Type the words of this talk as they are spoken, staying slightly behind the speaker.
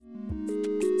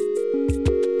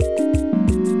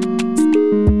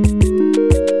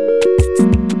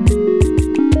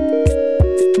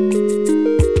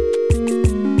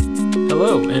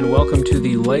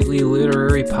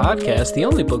Podcast, the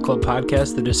only book club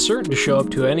podcast that is certain to show up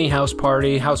to any house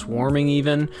party, housewarming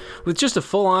even, with just a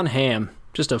full-on ham.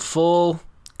 Just a full,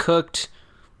 cooked,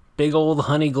 big old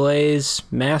honey glaze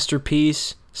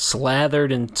masterpiece,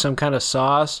 slathered in some kind of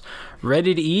sauce,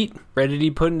 ready to eat, ready to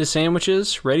be put into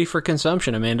sandwiches, ready for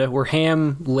consumption, Amanda. We're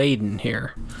ham-laden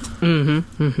here.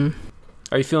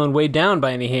 Are you feeling weighed down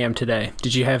by any ham today?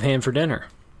 Did you have ham for dinner?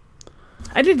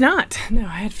 I did not. No,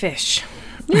 I had fish.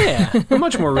 Yeah, a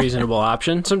much more reasonable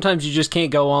option. Sometimes you just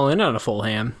can't go all in on a full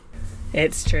ham.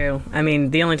 It's true. I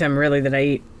mean, the only time really that I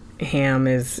eat ham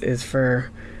is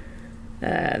for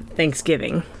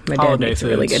Thanksgiving. My dad makes a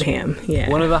really good ham. Yeah,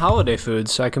 one of the holiday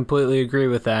foods. I completely agree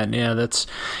with that. Yeah,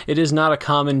 it is not a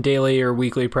common daily or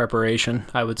weekly preparation,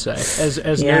 I would say. As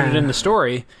noted in the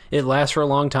story, it lasts for a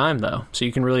long time though, so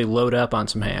you can really load up on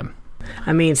some ham.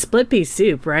 I mean, split pea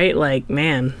soup, right? Like,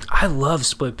 man. I love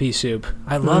split pea soup.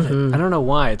 I love it. I don't know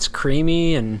why. It's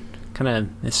creamy and kind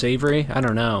of savory. I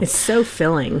don't know. It's so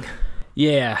filling.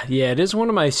 Yeah, it is one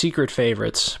of my secret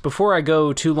favorites. Before I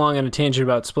go too long on a tangent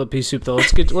about split pea soup, though,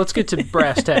 let's get to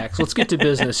brass tacks. Let's get to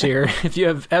business here. If you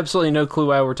have absolutely no clue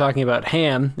why we're talking about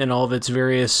ham and all of its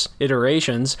various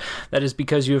iterations, that is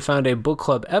because you have found a book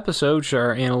club episode, which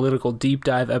are analytical deep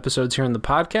dive episodes here on the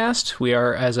podcast. We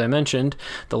are, as I mentioned,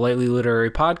 the Lightly Literary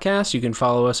Podcast. You can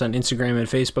follow us on Instagram and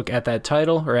Facebook at that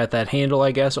title, or at that handle,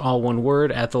 I guess, all one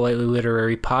word, at the Lightly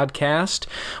Literary Podcast.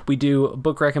 We do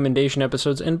book recommendation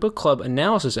episodes and book club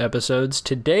analysis episodes.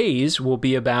 Today's will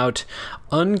be about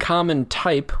Uncommon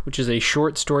Type, which is a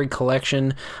short story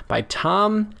collection by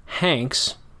Tom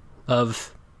Hanks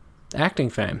of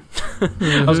acting fame.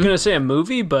 I was going to say a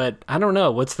movie, but I don't know.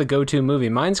 What's the go-to movie?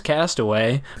 Mine's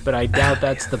Castaway, but I doubt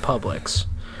that's the public's.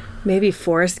 Maybe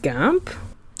Forrest Gump?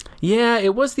 Yeah,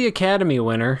 it was the Academy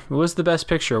winner. It was the Best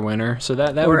Picture winner, so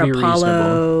that would be reasonable.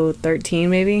 Or Apollo 13,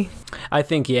 maybe? I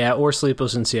think, yeah, or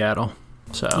Sleepless in Seattle.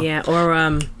 So yeah,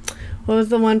 or what was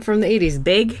the one from the 80s?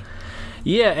 Big?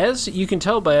 Yeah, as you can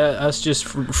tell by us just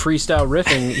freestyle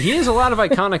riffing, he has a lot of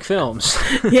iconic films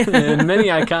and many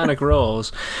iconic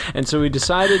roles. And so we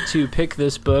decided to pick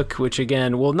this book, which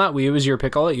again, well, not we, it was your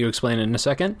pick. I'll let you explain it in a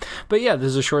second. But yeah, this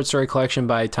is a short story collection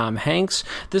by Tom Hanks.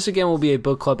 This again will be a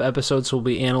book club episode, so we'll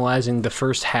be analyzing the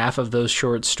first half of those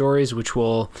short stories, which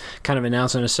we'll kind of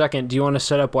announce in a second. Do you want to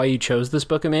set up why you chose this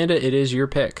book, Amanda? It is your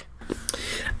pick.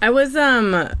 I was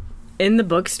in the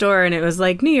bookstore and it was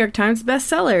like New York Times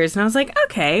bestsellers, and I was like,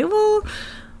 okay, well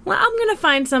I'm gonna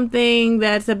find something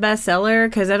that's a bestseller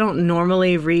because I don't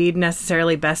normally read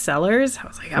necessarily bestsellers. I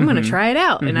was like, I'm gonna try it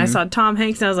out. And I saw Tom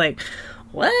Hanks and I was like,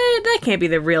 what? That can't be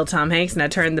the real Tom Hanks. And I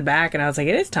turned the back and I was like,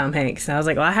 it is Tom Hanks. And I was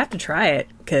like, well, I have to try it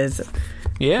because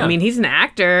I mean, he's an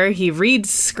actor. He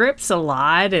reads scripts a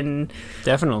lot, and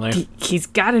definitely he's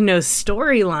got to know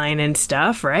storyline and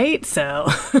stuff, right? So,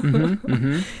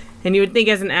 and you would think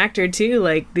as an actor too,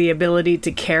 like the ability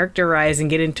to characterize and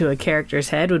get into a character's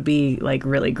head would be like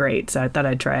really great. So I thought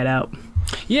I'd try it out.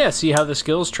 Yeah, see how the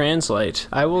skills translate.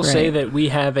 I will say that we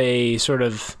have a sort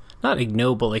of not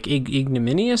ignoble, like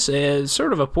ignominious,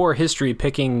 sort of a poor history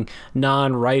picking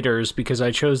non-writers, because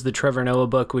I chose the Trevor Noah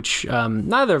book, which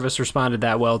neither of us responded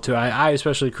that well to. I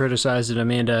especially criticized it.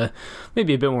 Amanda,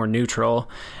 maybe a bit more neutral.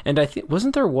 And I think,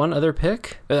 wasn't there one other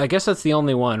pick? I guess that's the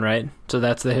only one, right? So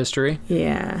that's the history?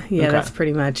 Yeah, okay. That's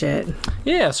pretty much it.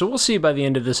 Yeah, so we'll see by the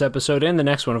end of this episode, and the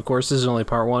next one, of course. This is only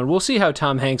part one. We'll see how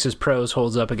Tom Hanks' prose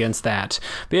holds up against that.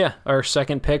 But yeah, our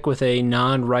second pick with a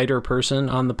non-writer person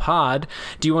on the pod.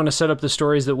 Do you want to set up the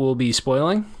stories that we'll be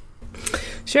spoiling?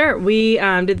 Sure. We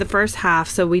did the first half.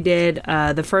 So we did,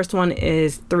 the first one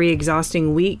is 3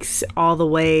 exhausting weeks all the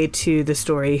way to the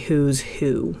story Who's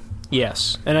Who.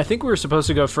 Yes, and I think we were supposed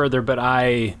to go further, but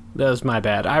that was my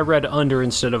bad. I read under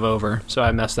instead of over, so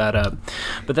I messed that up.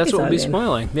 But that's what we'll be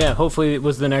spoiling. Yeah, hopefully,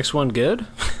 was the next one good?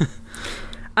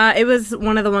 It was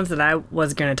one of the ones that I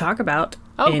was going to talk about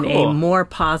in a more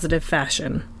positive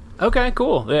fashion. Okay,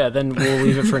 cool. Yeah, then we'll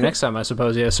leave it for next time, I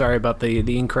suppose. Yeah, sorry about the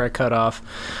incorrect cutoff.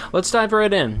 Let's dive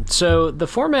right in. So the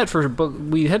format for book,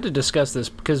 we had to discuss this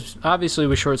because obviously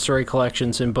with short story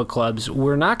collections and book clubs,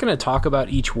 we're not going to talk about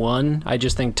each one. I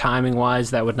just think timing-wise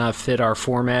that would not fit our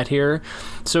format here.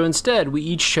 So instead, we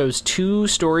each chose 2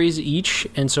 stories each,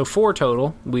 and so 4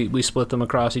 total. We split them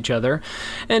across each other.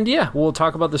 And yeah, we'll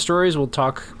talk about the stories. We'll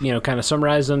talk, kind of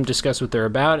summarize them, discuss what they're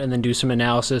about, and then do some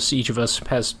analysis. Each of us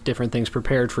has different things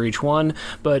prepared for each one,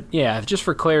 but yeah, just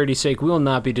for clarity's sake, we will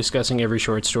not be discussing every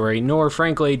short story, nor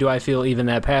frankly do I feel even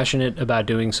that passionate about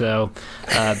doing so,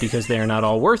 because they are not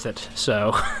all worth it.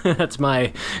 So that's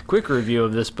my quick review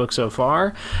of this book so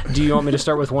far. Do you want me to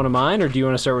start with one of mine, or do you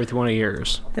want to start with one of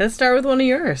yours? Let's start with one of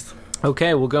yours.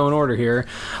 Okay, we'll go in order here.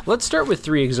 Let's start with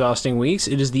 3 Exhausting Weeks.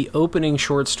 It is the opening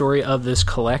short story of this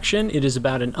collection. It is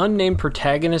about an unnamed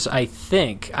protagonist, I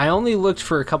think. I only looked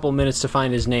for a couple minutes to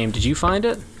find his name. Did you find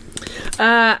it?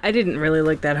 I didn't really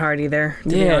look that hard either, to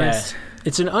be honest.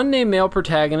 It's an unnamed male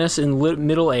protagonist in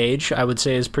middle age, I would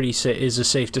say is a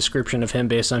safe description of him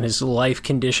based on his life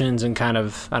conditions and kind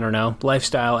of, I don't know,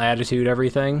 lifestyle, attitude,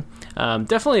 everything.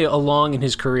 Definitely along in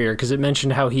his career, because it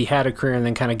mentioned how he had a career and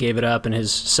then kind of gave it up and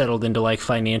has settled into like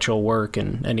financial work.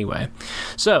 And anyway,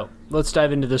 so let's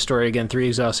dive into the story again. 3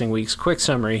 Exhausting Weeks. Quick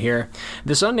summary here.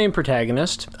 This unnamed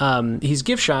protagonist, he's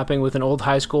gift shopping with an old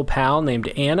high school pal named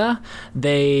Anna.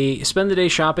 They spend the day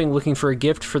shopping looking for a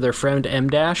gift for their friend M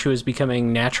Dash, who is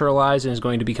becoming naturalized and is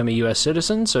going to become a U.S.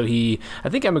 citizen. So he, I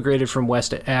think, emigrated from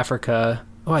West Africa.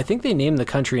 Oh, I think they named the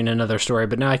country in another story,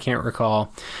 but now I can't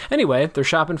recall. Anyway, they're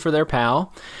shopping for their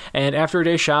pal, and after a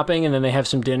day shopping, and then they have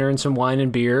some dinner and some wine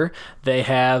and beer, they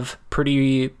have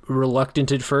pretty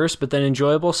reluctant at first, but then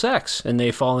enjoyable sex, and they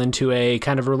fall into a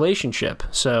kind of relationship.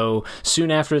 So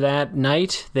soon after that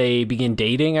night, they begin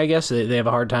dating, I guess. They have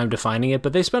a hard time defining it,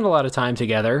 but they spend a lot of time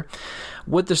together.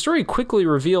 What the story quickly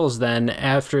reveals then,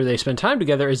 after they spend time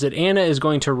together, is that Anna is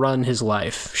going to run his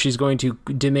life. She's going to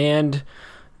demand...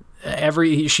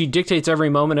 she dictates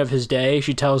every moment of his day.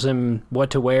 She tells him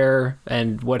what to wear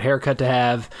and what haircut to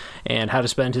have and how to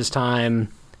spend his time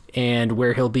and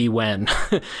where he'll be when.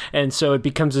 And so it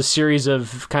becomes a series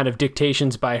of kind of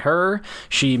dictations by her.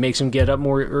 She makes him get up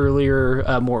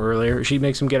earlier. She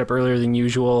makes him get up earlier than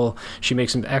usual. She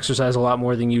makes him exercise a lot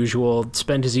more than usual,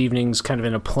 spend his evenings kind of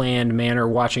in a planned manner,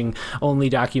 watching only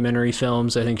documentary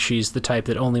films. I think she's the type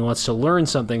that only wants to learn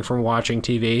something from watching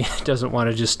TV, doesn't want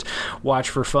to just watch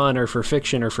for fun or for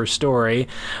fiction or for story.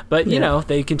 But, you know,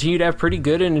 they continue to have pretty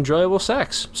good and enjoyable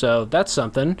sex. So that's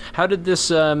something. How did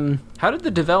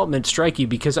the development strike you?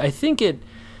 Because I think it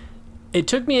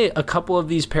took me a couple of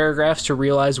these paragraphs to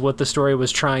realize what the story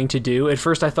was trying to do. At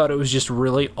first I thought it was just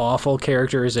really awful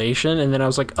characterization, and then I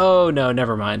was like, oh no,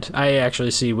 never mind. I actually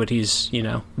see what he's,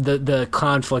 the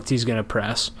conflict he's going to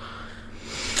press.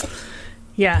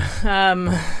 Yeah.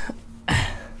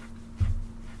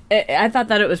 I thought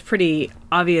that it was pretty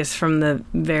obvious from the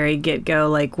very get-go,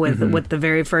 like with the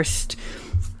very first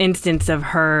instance of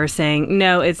her saying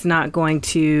no, it's not going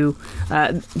to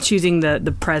choosing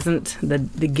the present,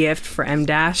 the gift for M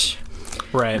Dash,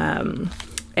 right?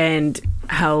 And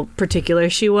how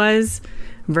particular she was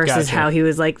versus how he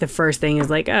was like, the first thing is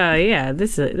like, oh yeah,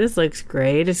 this looks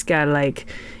great, it's got like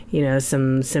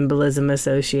some symbolism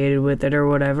associated with it or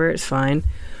whatever, it's fine.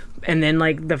 And then,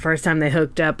 like, the first time they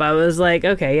hooked up, I was like,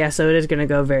 okay, yeah, so it is going to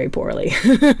go very poorly.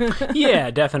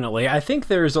 Yeah, definitely. I think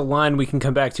there's a line we can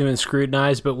come back to and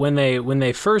scrutinize, but when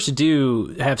they first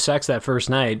do have sex that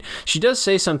first night, she does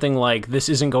say something like, this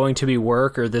isn't going to be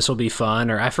work, or this will be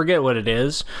fun, or I forget what it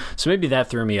is. So maybe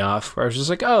that threw me off, where I was just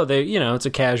like, oh, it's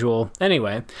a casual.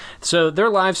 Anyway, so their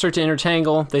lives start to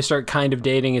intertangle. They start kind of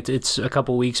dating. It's a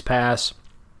couple weeks pass.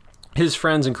 His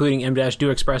friends, including M Dash,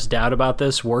 do express doubt about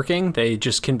this working. They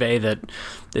just convey that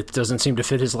it doesn't seem to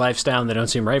fit his lifestyle and they don't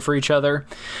seem right for each other.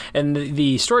 And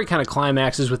the story kind of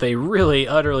climaxes with a really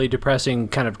utterly depressing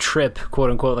kind of trip, quote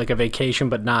unquote, like a vacation,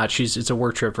 but not. It's a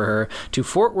work trip for her, to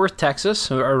Fort Worth,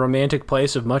 Texas, a romantic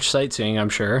place of much sightseeing, I'm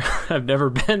sure. I've never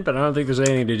been, but I don't think there's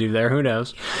anything to do there. Who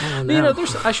knows?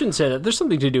 I shouldn't say that. There's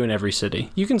something to do in every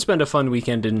city. You can spend a fun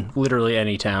weekend in literally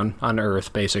any town on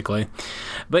Earth, basically.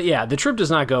 But yeah, the trip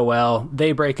does not go well.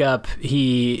 They break up.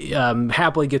 He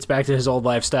happily gets back to his old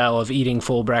lifestyle of eating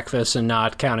full breakfast and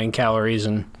not counting calories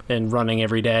and running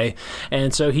every day.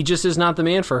 And so he just is not the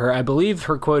man for her. I believe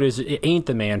her quote is, "It ain't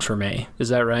the man for me." Is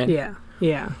that right? Yeah.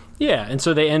 Yeah. Yeah, and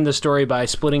so they end the story by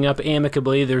splitting up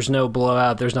amicably. There's no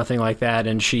blowout. There's nothing like that.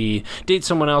 And she dates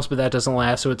someone else, but that doesn't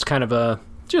last. So it's kind of a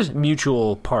just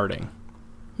mutual parting.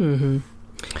 Mm-hmm.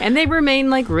 And they remain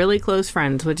like really close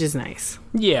friends, which is nice.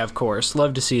 Yeah, of course.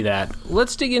 Love to see that.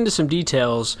 Let's dig into some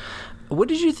details. What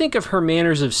did you think of her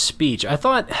manners of speech? I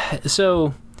thought,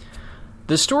 so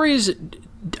the stories,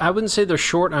 I wouldn't say they're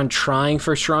short on trying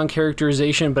for strong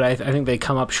characterization, but I think they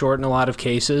come up short in a lot of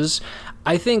cases.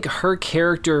 I think her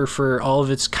character, for all of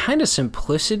its kind of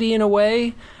simplicity in a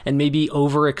way, and maybe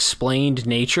over-explained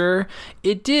nature,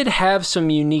 it did have some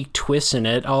unique twists in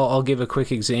it. I'll give a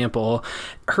quick example.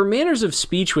 Her manners of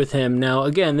speech with him, now,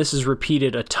 again, this is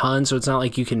repeated a ton, so it's not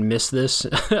like you can miss this.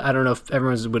 I don't know if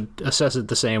everyone would assess it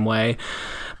the same way.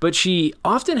 But she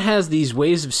often has these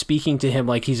ways of speaking to him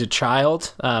like he's a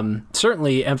child,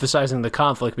 certainly emphasizing the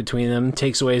conflict between them,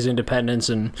 takes away his independence,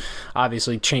 and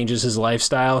obviously changes his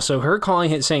lifestyle. So her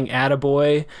calling it, saying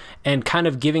attaboy, and kind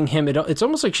of giving him, it's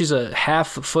almost like she's a half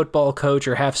football coach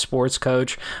or half sports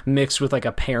coach mixed with like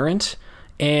a parent.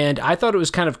 And I thought it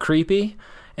was kind of creepy.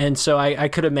 And so I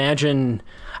could imagine,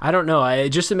 I don't know,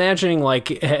 just imagining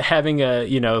like having a,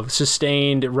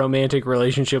 sustained romantic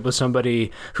relationship with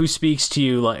somebody who speaks to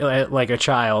you like a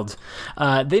child.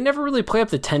 They never really play up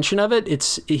the tension of it.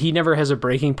 He never has a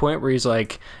breaking point where he's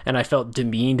like, and I felt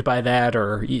demeaned by that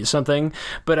or something.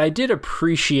 But I did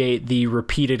appreciate the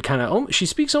repeated kind of, she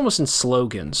speaks almost in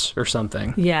slogans or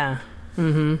something. Yeah.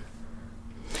 Mm-hmm.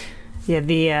 Yeah,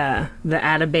 the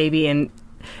attababy, and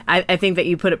I think that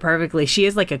you put it perfectly. She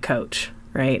is like a coach,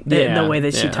 right? The way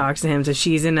that she talks to him. So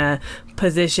she's in a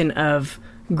position of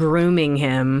grooming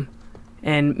him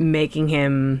and making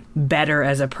him better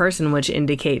as a person, which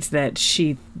indicates that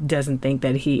she doesn't think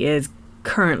that he is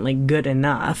currently good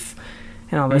enough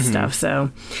and all this stuff.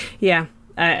 So, yeah,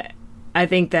 I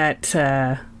think that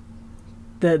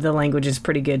the language is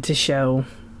pretty good to show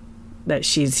that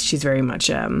she's very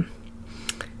much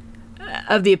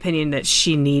of the opinion that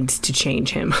she needs to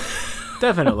change him.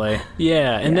 Definitely.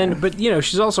 Yeah. And then, but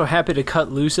she's also happy to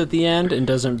cut loose at the end and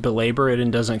doesn't belabor it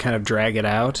and doesn't kind of drag it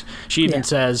out. She even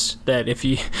says that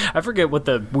I forget what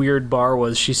the weird bar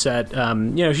was. She said,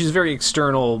 she's a very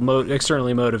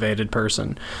externally motivated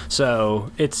person.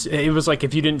 So it was like,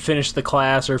 if you didn't finish the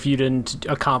class or if you didn't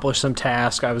accomplish some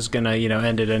task, I was going to,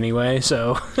 end it anyway.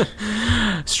 So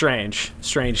strange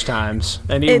times.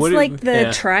 And it's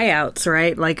the tryouts,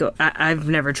 right? Like I've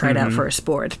never tried out for a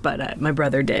sport, but my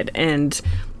brother did. And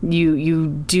you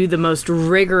do the most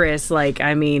rigorous,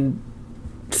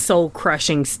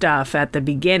 soul-crushing stuff at the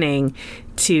beginning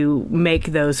to make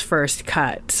those first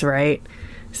cuts, right?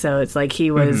 So it's like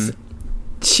she was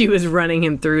running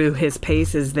him through his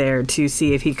paces there to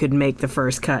see if he could make the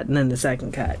first cut and then the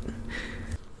second cut.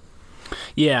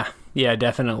 Yeah,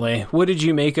 definitely. What did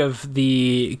you make of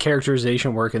the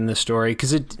characterization work in this story?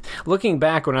 Because looking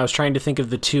back, when I was trying to think of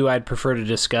the two I'd prefer to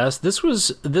discuss, this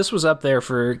was up there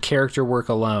for character work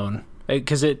alone.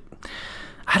 Because I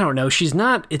don't know, it's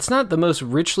not the most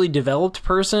richly developed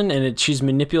person, and she's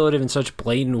manipulative in such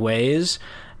blatant ways,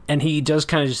 and he does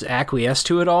kind of just acquiesce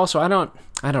to it all. So I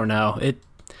don't know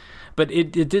but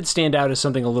it did stand out as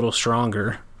something a little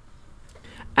stronger.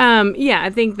 I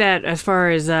think that as far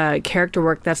as character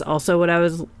work, that's also what I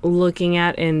was looking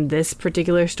at in this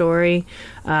particular story.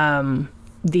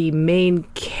 The main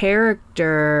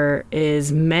character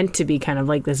is meant to be kind of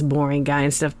like this boring guy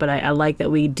and stuff, but I like that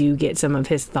we do get some of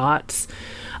his thoughts.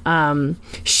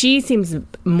 She seems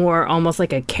more almost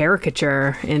like a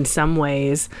caricature in some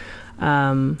ways.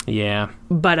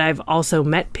 But I've also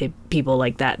met people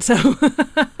like that, so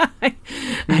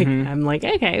I'm like,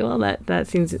 okay, well, that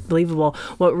seems believable.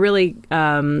 What really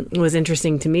was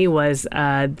interesting to me was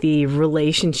the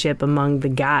relationship among the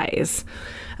guys.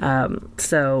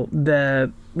 So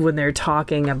when they're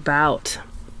talking about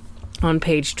on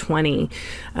page 20,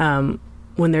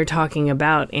 when they're talking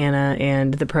about Anna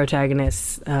and the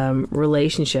protagonist's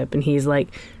relationship, and he's like,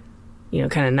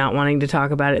 kind of not wanting to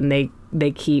talk about it, and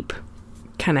they keep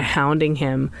kind of hounding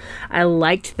him. I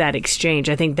liked that exchange.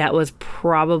 I think that was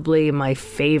probably my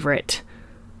favorite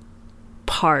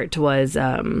part was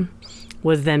them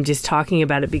just talking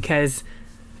about it, because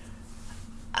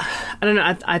I don't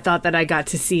know, I thought that I got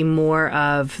to see more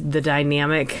of the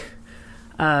dynamic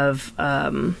of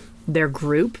their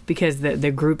group, because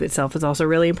the group itself is also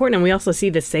really important, and we also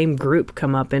see the same group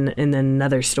come up in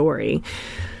another story,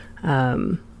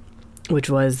 which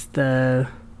was the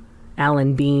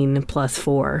Alan Bean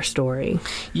 +4 story.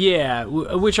 Yeah,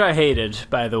 which I hated,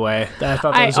 by the way. I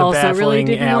thought that was a baffling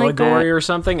really allegory or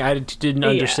something. I didn't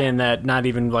understand that, not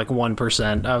even like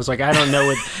 1%. I was like, I don't know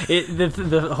what...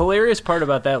 The hilarious part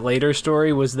about that later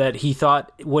story was that he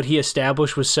thought what he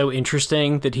established was so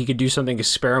interesting that he could do something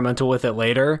experimental with it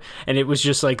later, and it was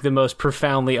just like the most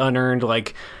profoundly unearned,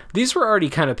 like, these were already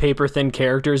kind of paper-thin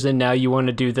characters, and now you want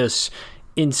to do this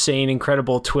insane,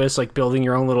 incredible twist, like building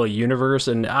your own little universe,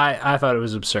 and I thought it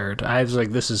was absurd. I was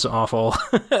like, this is awful.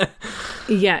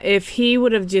 Yeah, if he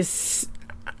would have just...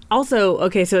 Also,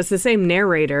 okay, so it's the same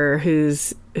narrator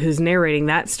who's narrating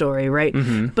that story, right?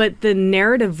 Mm-hmm. But the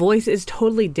narrative voice is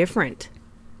totally different.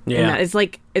 Yeah. And it's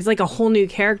like a whole new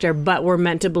character, but we're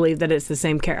meant to believe that it's the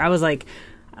same character. I was like,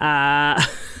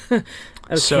 okay.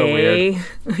 So weird.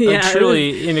 Yeah,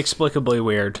 truly inexplicably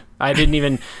weird. I don't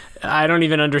even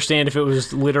understand if it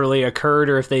was literally occurred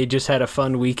or if they just had a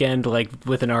fun weekend, like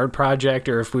with an art project,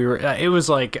 or if we were, it was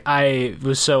like, I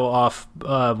was so off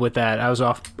with that. I was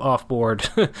off board,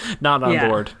 not on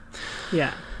board.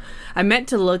 Yeah. I meant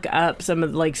to look up some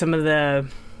of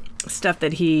the stuff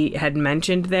that he had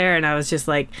mentioned there, and I was just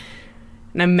like,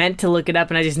 And I meant to look it up,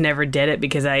 and I just never did it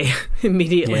because I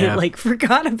immediately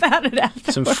forgot about it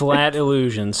afterwards. Some flat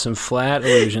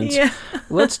illusions. Yeah.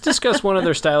 Let's discuss one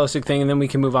other stylistic thing, and then we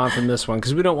can move on from this one,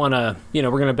 because we don't want to, we're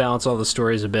going to balance all the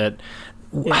stories a bit.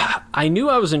 Yeah. I knew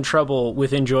I was in trouble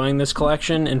with enjoying this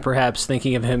collection and perhaps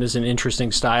thinking of him as an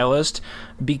interesting stylist,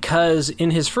 because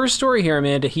in his first story here,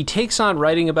 Amanda, he takes on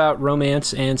writing about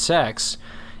romance and sex.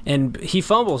 And he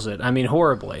fumbles it. I mean,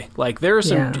 horribly. Like, there are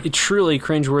some truly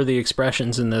cringeworthy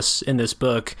expressions in this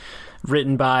book,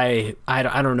 written by, I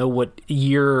don't know what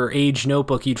year or age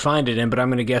notebook you'd find it in, but I'm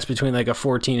going to guess between like a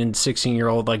 14 and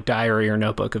 16-year-old like diary or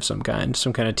notebook of some kind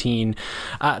of teen.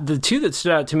 The two that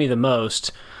stood out to me the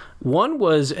most, one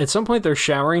was at some point they're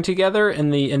showering together,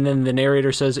 and then the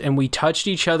narrator says, "And we touched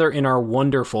each other in our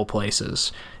wonderful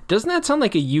places." Doesn't that sound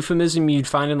like a euphemism you'd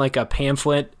find in like a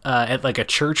pamphlet at like a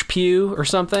church pew or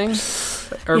something?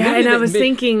 Or and I was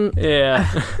thinking,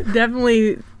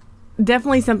 definitely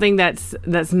something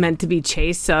that's meant to be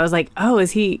chaste. So I was like, oh,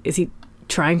 is he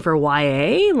trying for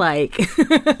YA? Like,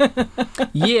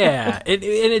 yeah, and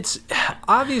it's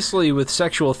obviously with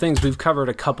sexual things. We've covered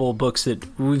a couple books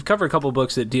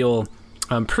that deal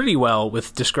pretty well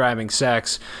with describing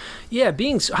sex. Yeah,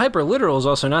 being hyper literal is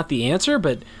also not the answer,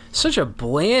 but such a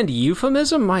bland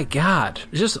euphemism, my God,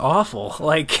 just awful.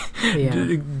 Like,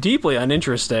 deeply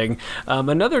uninteresting.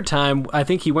 Another time, I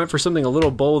think he went for something a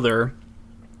little bolder.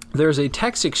 There's a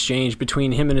text exchange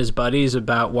between him and his buddies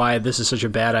about why this is such a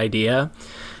bad idea.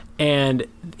 And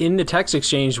in the text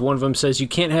exchange, one of them says, you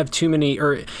can't have too many,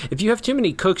 or if you have too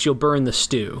many cooks, you'll burn the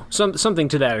stew. Something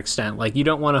to that extent. Like, you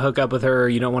don't want to hook up with her,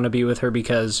 you don't want to be with her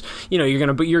because, you're going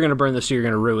to burn the stew, you're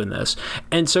going to ruin this.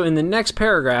 And so in the next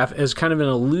paragraph, as kind of an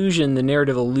allusion, the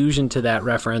narrative allusion to that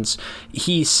reference,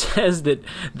 he says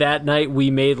that night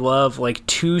we made love like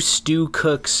 2 stew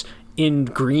cooks in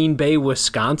Green Bay,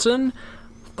 Wisconsin.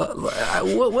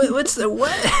 What's the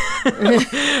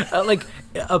what? Like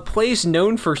a place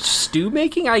known for stew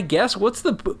making, I guess. What's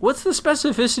the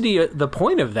specificity? The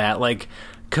point of that, like,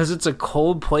 because it's a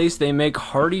cold place, they make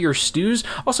heartier stews.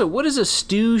 Also, what is a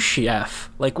stew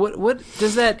chef? Like, what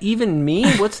does that even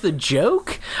mean? What's the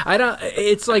joke?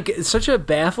 It's like such a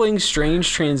baffling,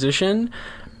 strange transition.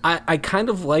 I kind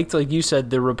of liked, like you said,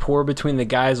 the rapport between the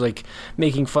guys, like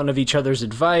making fun of each other's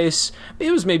advice. It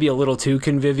was maybe a little too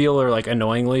convivial or like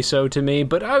annoyingly so to me,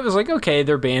 but I was like, okay,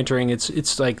 they're bantering.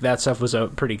 It's like that stuff was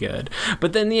pretty good.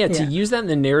 But then, to use that in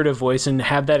the narrative voice and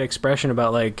have that expression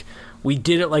about like, we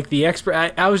did it like the expert.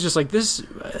 I was just like, this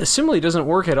simile doesn't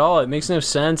work at all. It makes no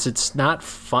sense. It's not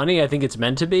funny. I think it's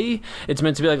meant to be. It's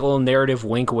meant to be like a little narrative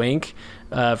wink wink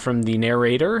from the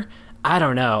narrator. I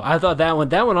don't know. I thought that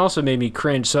one also made me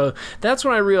cringe. So that's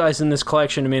when I realized in this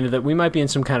collection, Amanda, that we might be in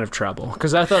some kind of trouble.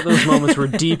 Because I thought those moments were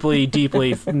deeply,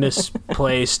 deeply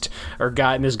misplaced or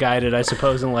misguided, I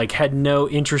suppose, and like had no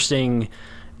interesting...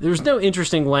 There was no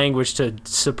interesting language to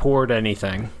support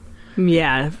anything.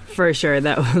 Yeah, for sure.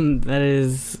 That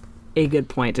is a good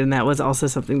point. And that was also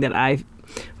something that I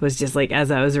was just like, as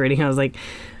I was reading, I was like,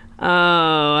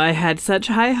 oh, I had such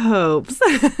high hopes.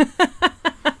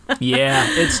 Yeah,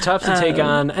 it's tough to take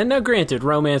on. And now, granted,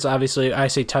 romance, obviously, I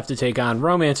say tough to take on.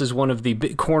 Romance is one of the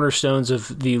cornerstones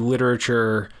of the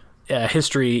literature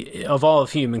history of all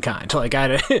of humankind. Like,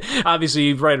 obviously,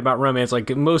 you write about romance.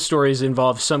 Like, most stories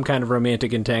involve some kind of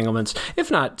romantic entanglements, if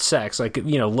not sex, like,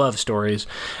 love stories.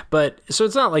 But so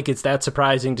it's not like it's that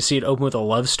surprising to see it open with a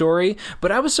love story.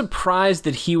 But I was surprised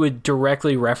that he would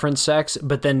directly reference sex,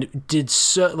 but then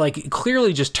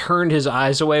clearly just turned his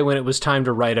eyes away when it was time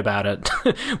to write about it.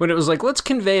 When it was like, let's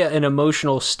convey an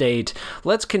emotional state.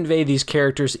 Let's convey these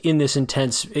characters in this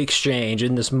intense exchange,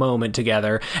 in this moment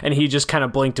together. And he just kind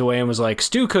of blinked away and was like,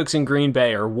 stew cooks in Green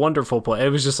Bay are wonderful play. It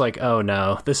was just like, oh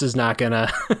no, this is not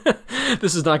gonna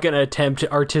attempt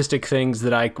artistic things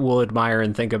that I will admire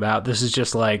and think about. This is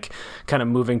just like kind of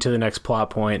moving to the next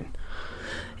plot point.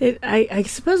 I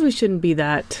suppose we shouldn't be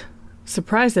that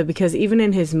surprised though, because even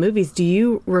in his movies, do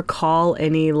you recall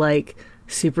any like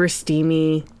super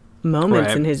steamy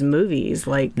moments in his movies?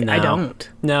 Like, no. I don't.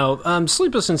 No.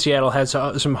 Sleepless in Seattle has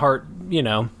some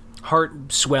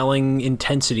heart-swelling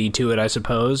intensity to it, I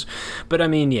suppose. But I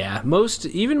mean, yeah, most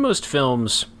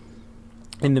films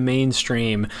in the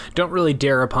mainstream don't really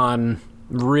dare upon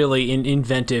really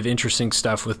inventive, interesting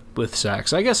stuff with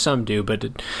sex. I guess some do,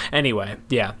 but anyway,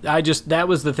 yeah. That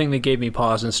was the thing that gave me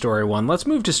pause in story 1. Let's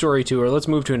move to story 2, or let's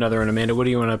move to another one. Amanda, what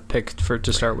do you want to pick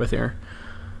to start with here?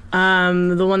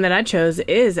 The one that I chose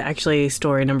is actually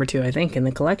story number 2, I think, in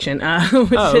the collection,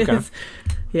 which is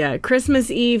Christmas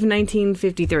Eve,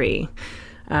 1953.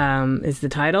 is the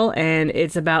title, and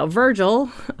it's about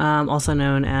Virgil, also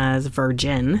known as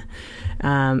Virgin.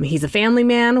 He's a family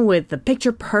man with a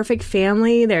picture-perfect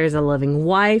family. There's a loving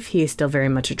wife he is still very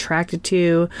much attracted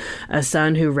to, a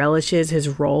son who relishes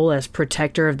his role as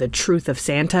protector of the truth of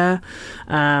Santa,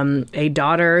 a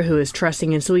daughter who is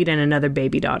trusting and sweet, and another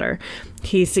baby daughter.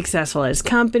 He's successful at his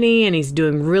company, and he's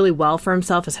doing really well for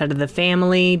himself as head of the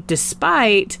family,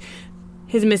 despite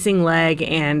his missing leg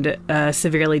and a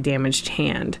severely damaged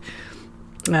hand.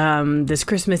 This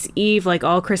Christmas Eve, like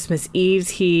all Christmas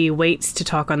Eves, he waits to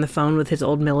talk on the phone with his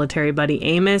old military buddy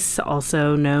Amos,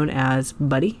 also known as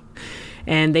Buddy.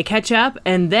 And they catch up,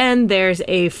 and then there's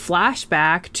a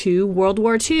flashback to World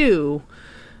War II,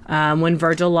 when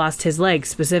Virgil lost his leg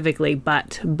specifically,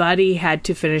 but Buddy had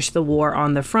to finish the war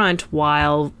on the front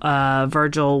while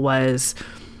Virgil was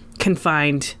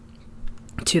confined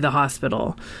to the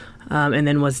hospital, and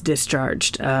then was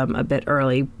discharged a bit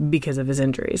early because of his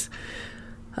injuries.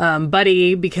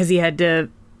 Buddy, because he had to,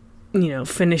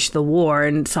 finish the war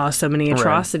and saw so many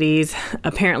atrocities,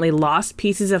 apparently lost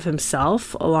pieces of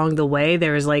himself along the way.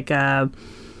 There was an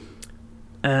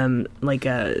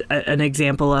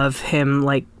example of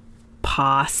him,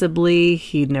 possibly,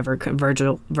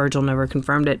 Virgil never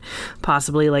confirmed it,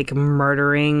 possibly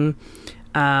murdering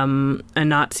a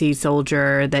Nazi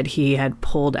soldier that he had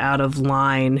pulled out of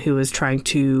line who was trying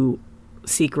to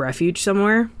seek refuge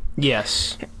somewhere.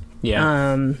 Yes.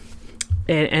 Yeah.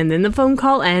 And then the phone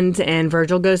call ends, and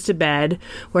Virgil goes to bed,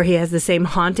 where he has the same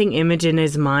haunting image in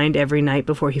his mind every night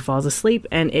before he falls asleep,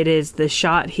 and it is the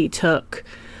shot he took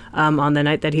on the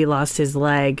night that he lost his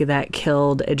leg that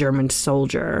killed a German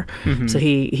soldier. Mm-hmm. So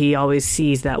he always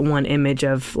sees that one image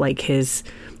of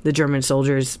the German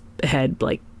soldier's head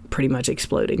pretty much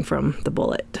exploding from the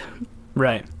bullet.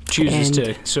 Right. Chooses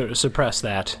to sort of suppress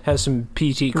that. Has some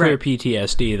clear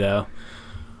PTSD though.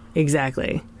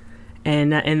 Exactly.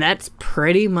 And that's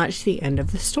pretty much the end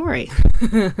of the story.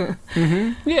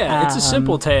 Mm-hmm. Yeah, it's a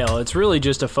simple tale. It's really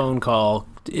just a phone call.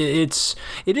 It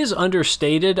is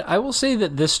understated. I will say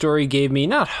that this story gave me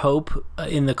not hope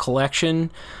in the collection,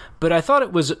 but I thought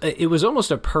it was almost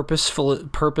a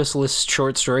purposeless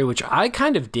short story, which I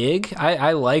kind of dig.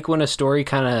 I like when a story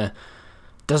kind of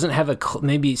doesn't have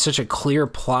maybe such a clear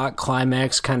plot,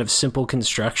 climax, kind of simple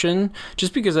construction,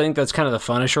 just because I think that's kind of the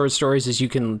fun of short stories, is you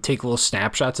can take little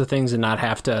snapshots of things and not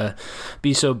have to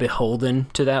be so beholden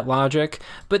to that logic.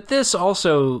 But this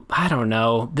also, I don't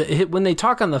know, when they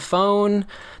talk on the phone,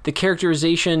 the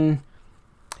characterization,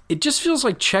 it just feels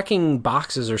like checking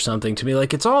boxes or something to me.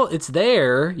 It's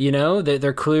there,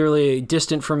 they're clearly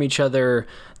distant from each other.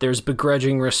 There's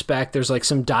begrudging respect. There's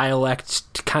some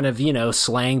dialect kind of,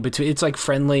 slang between, it's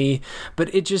friendly,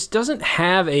 but it just doesn't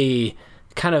have a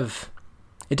kind of,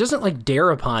 it doesn't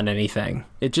dare upon anything.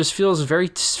 It just feels very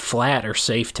flat or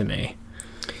safe to me.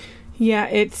 Yeah,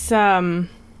 it's, and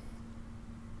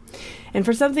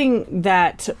for something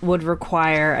that would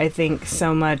require, I think,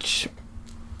 so much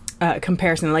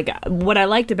comparison, what I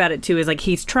liked about it too is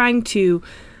he's trying to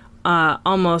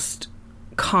almost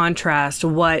contrast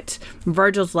what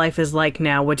Virgil's life is like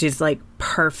now, which is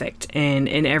perfect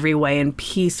in every way, and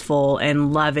peaceful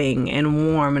and loving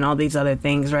and warm and all these other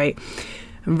things, right?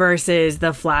 Versus the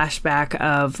flashback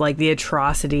of the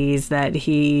atrocities that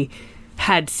he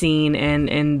had seen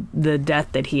and the death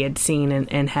that he had seen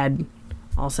and had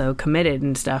also committed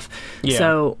and stuff. Yeah.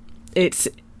 So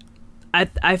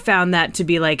I found that to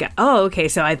be oh, okay,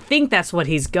 so I think that's what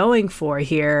he's going for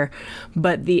here,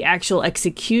 but the actual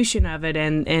execution of it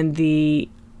and he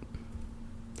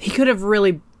could have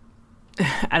really,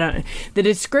 I don't know, the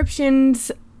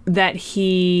descriptions that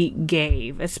he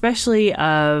gave, especially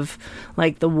of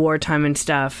the wartime and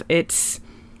stuff, it's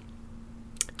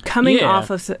coming off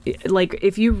of,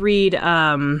 if you read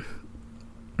The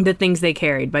Things They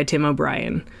Carried by Tim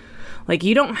O'Brien,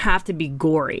 you don't have to be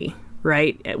gory,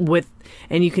 right?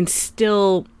 And you can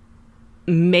still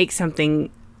make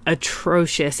something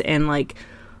atrocious and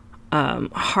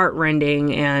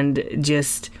heartrending and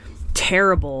just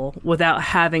terrible without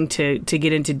having to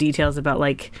get into details about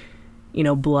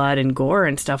blood and gore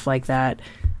and stuff like that.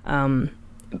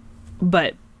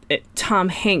 But Tom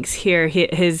Hanks here,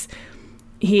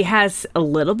 he has a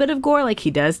little bit of gore,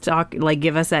 he does talk,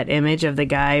 give us that image of the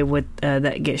guy with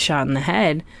that gets shot in the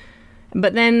head,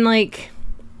 but then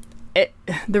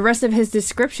the rest of his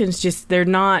descriptions they're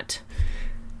not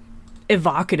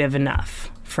evocative enough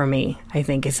for me, I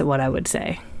think is what I would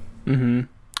say. Mm-hmm.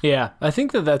 Yeah, I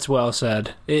think that's well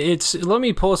said. It's let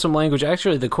me pull some language.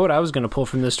 Actually, the quote I was going to pull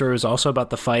from this story was also about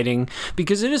the fighting,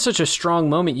 because it is such a strong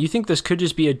moment. You think this could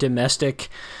just be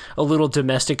a little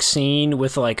domestic scene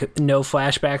with like no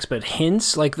flashbacks but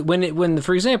hints. Like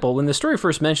for example, when the story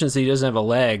first mentions that he doesn't have a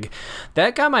leg,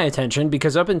 that got my attention,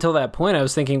 because up until that point I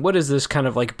was thinking, what is this kind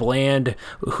of like bland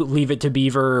Leave It to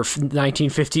Beaver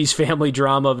 1950s family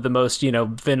drama of the most,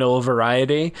 vanilla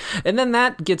variety? And then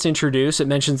that gets introduced. It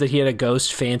mentions that he had a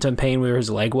ghost phantom pain where his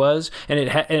leg was, and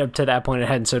and up to that point it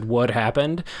hadn't said what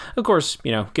happened. Of course,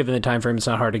 given the time frame, it's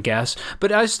not hard to guess,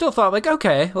 but I still thought, like,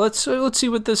 okay, let's see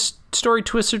what this story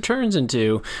twists or turns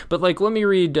into. But like, let me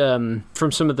read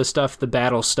from some of the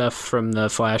battle stuff from the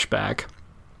flashback.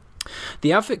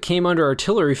 The outfit came under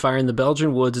artillery fire in the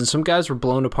Belgian woods, and some guys were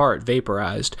blown apart,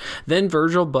 vaporized. Then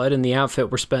Virgil, Bud, and the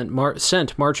outfit were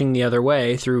sent marching the other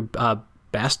way through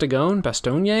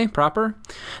Bastogne proper.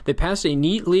 They passed a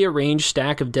neatly arranged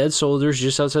stack of dead soldiers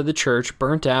just outside the church,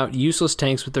 burnt out, useless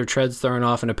tanks with their treads thrown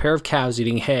off, and a pair of cows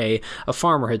eating hay a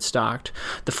farmer had stocked.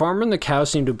 The farmer and the cow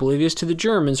seemed oblivious to the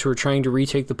Germans who were trying to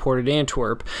retake the port at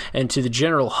Antwerp, and to the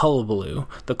general hullabaloo.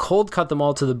 The cold cut them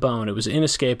all to the bone. It was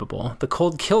inescapable. The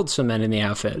cold killed some men in the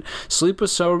outfit. Sleep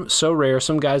was so rare,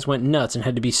 some guys went nuts and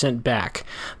had to be sent back.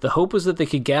 The hope was that they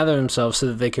could gather themselves so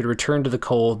that they could return to the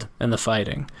cold and the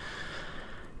fighting.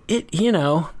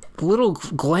 Little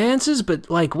glances, but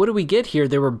like, what do we get here?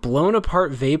 They were blown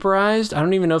apart, vaporized. I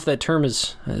don't even know if that term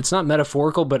it's not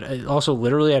metaphorical, but also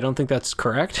literally, I don't think that's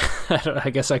correct. I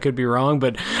guess I could be wrong,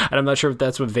 but I'm not sure if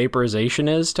that's what vaporization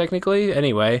is technically.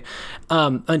 Anyway,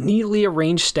 a neatly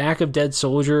arranged stack of dead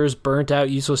soldiers, burnt out,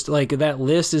 useless. Like, that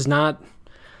list is not,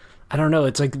 I don't know.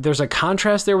 It's like, there's a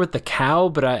contrast there with the cow,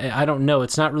 but I don't know.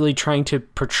 It's not really trying to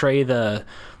portray the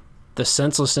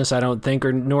senselessness, I don't think,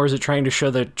 nor is it trying to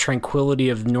show the tranquility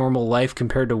of normal life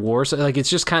compared to war. So, like, it's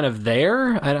just kind of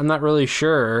there. I'm not really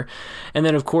sure. And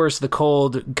then, of course, the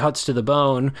cold cuts to the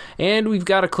bone, and we've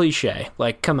got a cliche.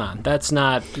 Like, come on, that's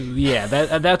not. Yeah,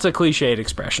 that's a cliched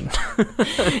expression.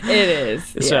 It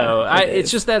is. Yeah, so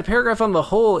it's just that paragraph on the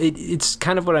whole. It's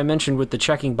kind of what I mentioned with the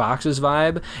checking boxes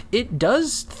vibe. It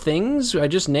does things. I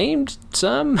just named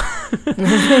some,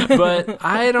 but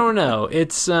I don't know.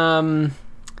 It's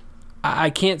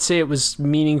I can't say it was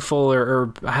meaningful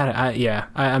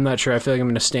I'm not sure. I feel like I'm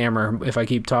going to stammer if I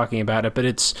keep talking about it, but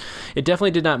it definitely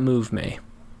did not move me.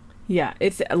 Yeah,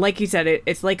 it's like you said,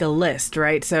 it's like a list,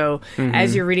 right? So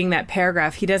as you're reading that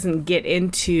paragraph, he doesn't get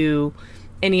into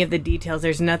any of the details.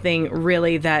 There's nothing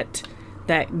really that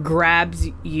grabs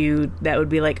you that would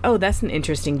be like, oh, that's an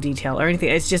interesting detail or anything.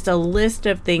 It's just a list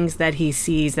of things that he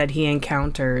sees, that he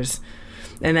encounters,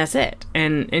 and that's it.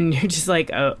 And you're just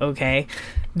like, oh, okay.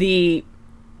 The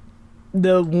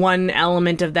one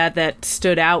element of that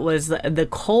stood out was the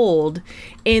cold,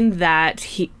 in that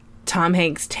Tom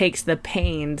Hanks takes the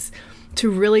pains to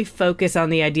really focus on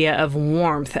the idea of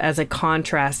warmth as a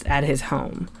contrast at his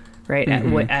home, right?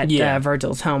 At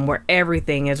Virgil's home, where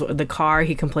everything is the car.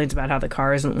 He complains about how the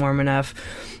car isn't warm enough.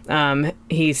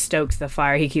 He stokes the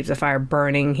fire. He keeps the fire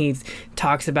burning. He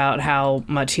talks about how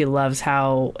much he loves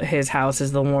how his house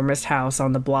is the warmest house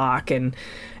on the block. And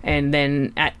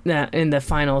then in the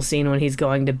final scene when he's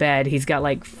going to bed, he's got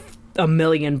like a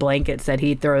million blankets that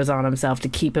he throws on himself to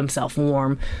keep himself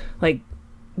warm. Like,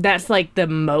 that's like the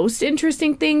most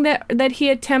interesting thing that he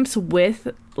attempts with,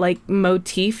 like,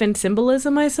 motif and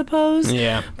symbolism, I suppose.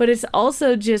 Yeah. But it's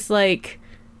also just like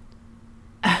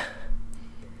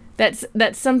that's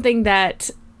something that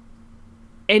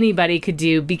anybody could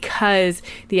do, because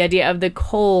the idea of the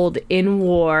cold in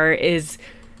war is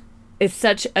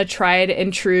such a tried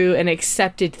and true and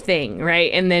accepted thing,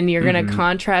 right? And then you're going to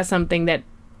contrast something that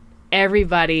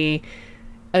everybody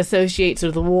associates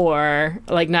with war,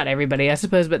 like, not everybody, I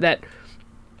suppose, but that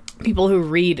people who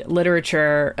read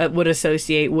literature would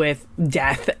associate with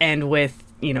death and with,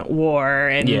 war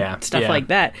and stuff like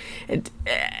that.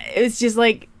 It's just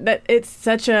like that. It's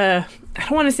such a, I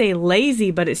don't want to say lazy,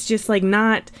 but it's just like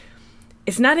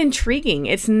it's not intriguing.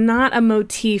 It's not a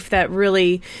motif that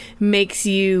really makes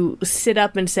you sit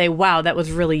up and say, wow, that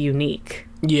was really unique.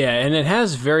 Yeah, and it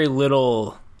has very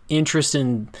little interest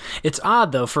in... It's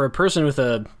odd, though, for a person with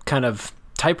a kind of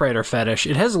typewriter fetish.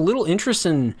 It has little interest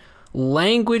in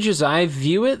language as I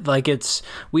view it, like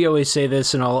we always say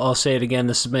this, and I'll say it again,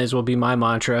 this may as well be my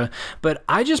mantra, but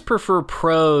I just prefer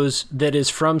prose that is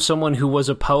from someone who was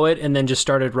a poet and then just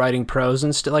started writing prose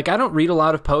and like, I don't read a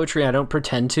lot of poetry. I don't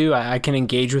pretend to. I can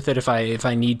engage with it if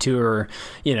I need to, or,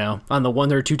 you know, on the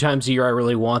 1 or 2 times a year I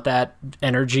really want that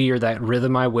energy or that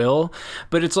rhythm, I will.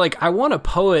 But it's like, I want a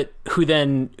poet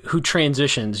who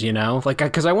transitions, you know, like,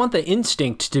 because I want the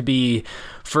instinct to be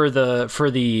for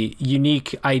the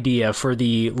unique idea, for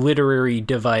the literary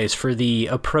device, for the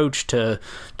approach to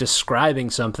describing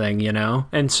something, you know?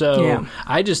 And so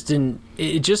I just didn't,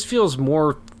 it just feels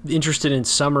more interested in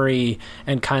summary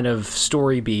and kind of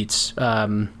story beats,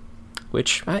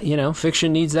 which, you know,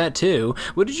 fiction needs that too.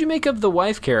 What did you make of the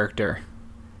wife character?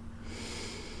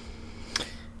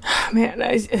 Man,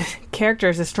 character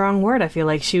is a strong word. I feel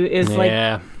like she is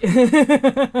like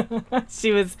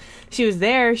she was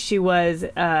there. She was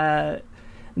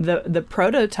the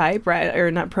prototype, right? Or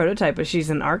not prototype, but she's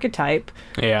an archetype.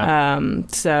 Yeah.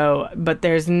 So, but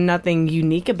there's nothing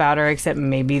unique about her except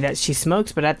maybe that she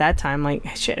smokes. But at that time,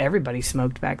 like, shit, everybody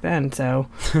smoked back then. So,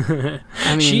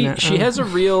 I mean, she has a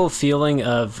real feeling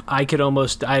of, I could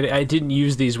almost, I didn't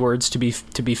use these words to be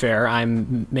fair.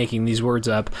 I'm making these words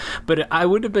up, but I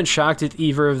would have been shocked if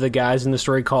either of the guys in the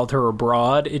story called her a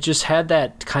broad. It just had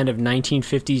that kind of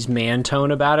 1950s man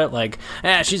tone about it, like,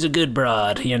 she's a good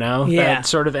broad, you know? Yeah. That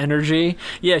sort of energy.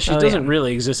 Yeah, she doesn't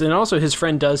really exist. And also his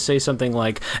friend does say something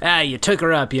like, you took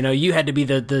her up, you know, you had to be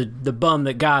the bum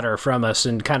that got her from us,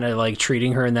 and kind of like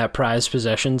treating her in that prized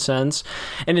possession sense.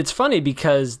 And it's funny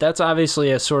because that's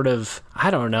obviously a sort of,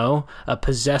 I don't know, a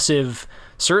possessive,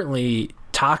 certainly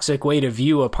toxic way to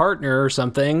view a partner or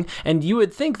something, and you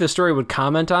would think the story would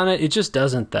comment on it. It just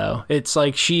doesn't, though. It's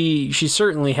like she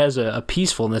certainly has a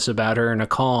peacefulness about her and a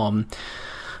calm,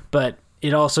 but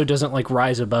it also doesn't like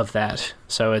rise above that.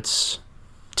 So it's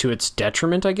to its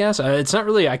detriment, I guess. It's not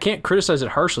really, I can't criticize it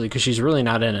harshly because she's really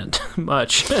not in it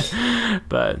much.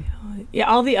 But yeah,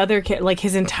 all the other like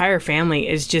his entire family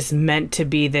is just meant to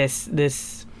be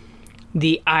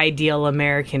the ideal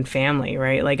American family,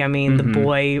 right? Like, I mean, the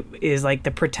boy is like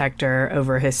the protector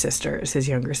over his sisters, his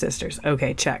younger sisters.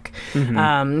 Okay, check.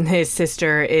 His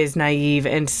sister is naive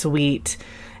and sweet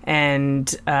and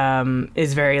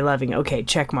is very loving. Okay,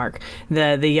 check mark.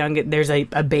 The young, there's a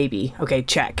baby. Okay,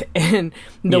 check. And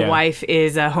the wife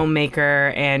is a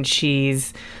homemaker, and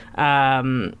she's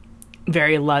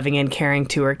very loving and caring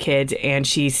to her kids, and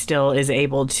she still is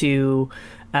able to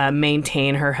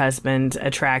maintain her husband's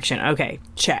attraction. Okay,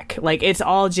 check. Like, it's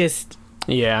all just...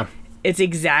 Yeah. It's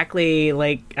exactly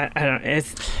like, I don't know.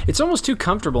 It's almost too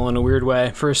comfortable in a weird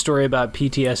way for a story about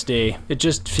PTSD. It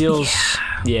just feels,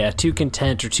 too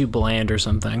content or too bland or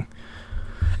something.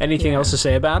 Anything else to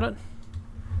say about it?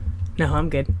 No, I'm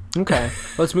good. Okay,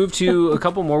 let's move to a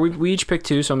couple more. We each picked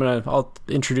 2, so I'll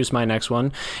introduce my next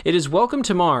one. It is Welcome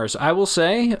to Mars. I will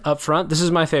say up front, this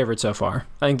is my favorite so far.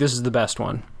 I think this is the best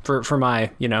one for my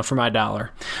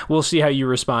dollar. We'll see how you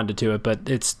responded to it, but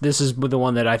this is the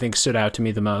one that I think stood out to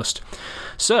me the most.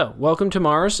 So, Welcome to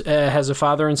Mars has a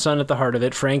father and son at the heart of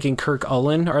it. Frank and Kirk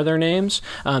Ullen are their names.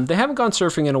 They haven't gone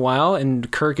surfing in a while,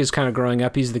 and Kirk is kind of growing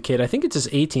up. He's the kid. I think it's his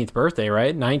 18th birthday,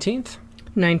 right? 19th?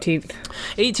 19th.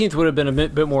 18th would have been a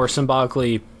bit more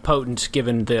symbolically potent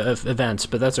given the events,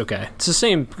 but that's okay. It's the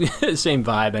same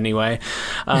vibe anyway.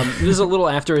 This is a little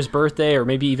after his birthday, or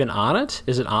maybe even on it.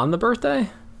 Is it on the birthday?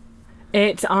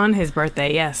 It's on his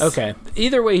birthday, yes. Okay.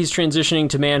 Either way, he's transitioning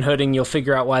to manhood, and you'll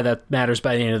figure out why that matters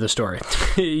by the end of the story.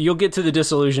 You'll get to the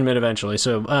disillusionment eventually.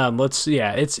 So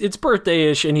it's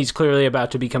birthday-ish, and he's clearly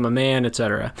about to become a man,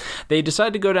 etc. They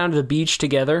decide to go down to the beach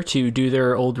together to do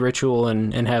their old ritual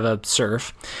and have a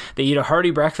surf. They eat a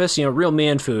hearty breakfast, real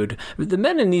man food. The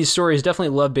men in these stories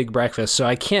definitely love big breakfast, so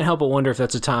I can't help but wonder if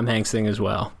that's a Tom Hanks thing as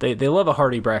well. They love a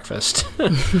hearty breakfast.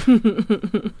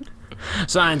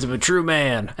 Signs of a true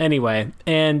man. Anyway,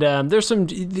 and there's some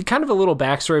kind of a little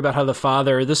backstory about how the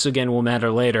father, this again will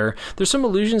matter later, there's some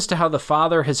allusions to how the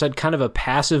father has had kind of a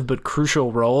passive but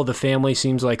crucial role. The family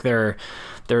seems like they're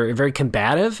very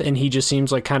combative, and he just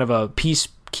seems like kind of a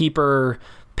peacekeeper,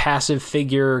 passive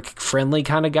figure, friendly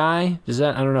kind of guy. I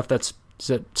don't know if is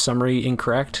that summary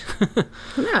incorrect?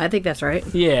 No, I think that's right.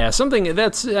 Yeah, something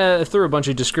that's threw a bunch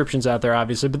of descriptions out there,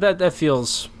 obviously, but that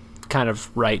feels kind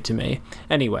of right to me.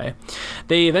 Anyway,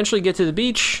 they eventually get to the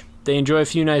beach. They enjoy a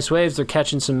few nice waves. They're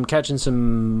catching some cress. Do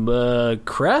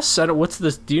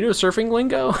you know surfing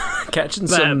lingo? Catching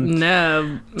some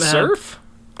no surf?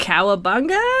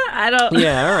 cowabunga? I don't...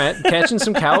 Yeah, all right. Catching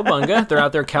some cowabunga. They're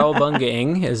out there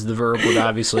cowabungaing, as the verb would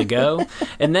obviously go.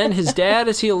 And then his dad,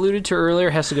 as he alluded to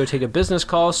earlier, has to go take a business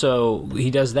call, so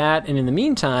he does that. And in the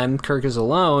meantime, Kirk is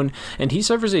alone, and he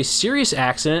suffers a serious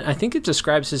accident. I think it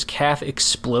describes his calf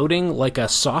exploding like a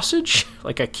sausage,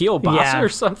 like a kielbasa or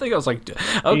something. I was like,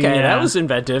 okay, that was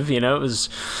inventive. You know, it was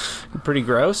pretty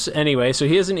gross. Anyway, so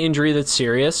he has an injury that's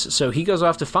serious, so he goes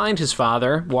off to find his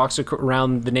father, walks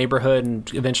around the neighborhood,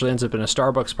 and eventually ends up in a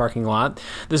Starbucks parking lot.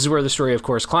 This is where the story, of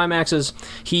course, climaxes.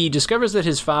 He discovers that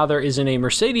his father is in a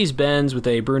Mercedes-Benz with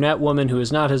a brunette woman who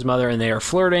is not his mother, and they are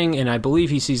flirting, and I believe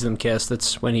he sees them kiss.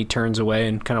 That's when he turns away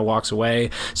and kind of walks away.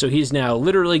 So he's now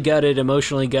literally gutted,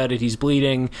 emotionally gutted. He's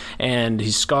bleeding, and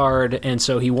he's scarred, and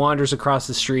so he wanders across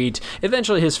the street.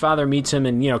 Eventually, his father meets him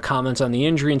and, comments on the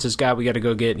injury and says, God, we got to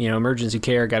go get, emergency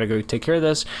care, got to go take care of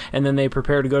this. And then they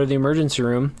prepare to go to the emergency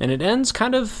room, and it ends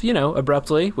kind of,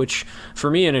 abruptly, which for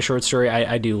me in a short story,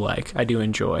 I do like. I do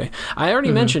enjoy. I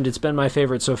already mentioned it's been my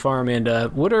favorite so far, Amanda.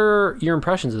 What are your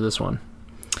impressions of this one?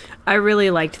 I really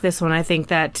liked this one. I think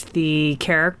that the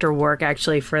character work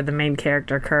actually for the main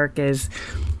character, Kirk, is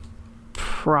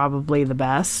probably the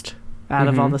best out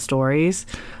of all the stories.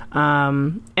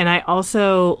 And I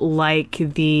also like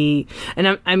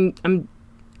I'm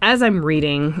as I'm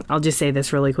reading, I'll just say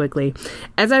this really quickly.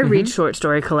 As I read short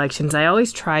story collections, I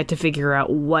always try to figure out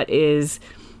what is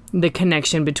the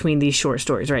connection between these short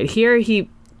stories, right? Here,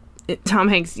 Tom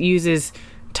Hanks uses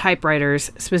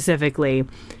typewriters specifically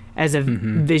as a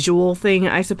visual thing,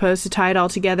 I suppose, to tie it all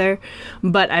together.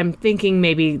 But I'm thinking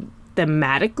maybe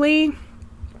thematically,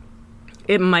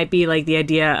 it might be like the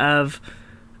idea of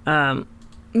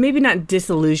maybe not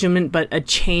disillusionment, but a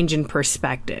change in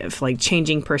perspective, like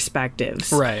changing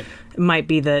perspectives. Right. It might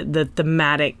be the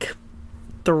thematic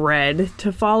thread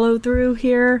to follow through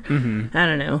here. I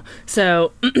don't know.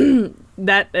 So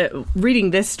that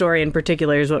reading this story in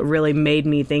particular is what really made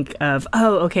me think of,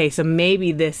 oh, okay, so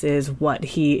maybe this is what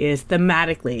he is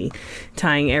thematically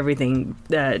tying everything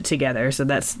together. So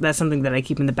that's something that I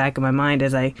keep in the back of my mind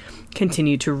as I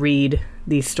continue to read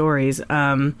these stories.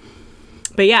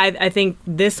 But yeah, I think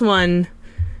this one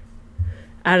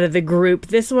out of the group,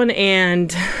 this one was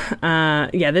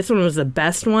the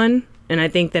best one. And I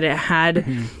think that it had,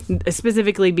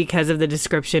 specifically because of the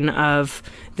description of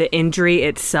the injury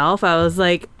itself, I was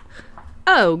like,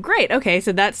 oh, great. Okay,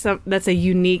 so that's a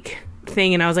unique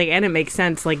thing. And I was like, and it makes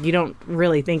sense. Like, you don't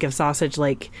really think of sausage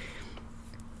like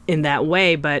in that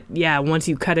way. But yeah, once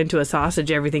you cut into a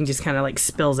sausage, everything just kind of like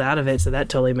spills out of it. So that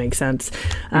totally makes sense.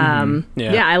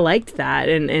 Yeah, I liked that.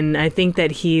 And I think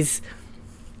that he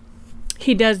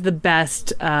does the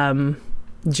best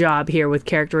job here with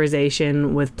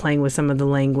characterization, with playing with some of the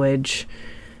language,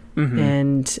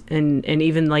 and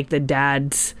even like the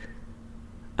dad's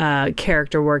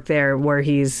character work there, where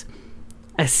he's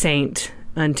a saint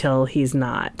until he's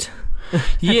not.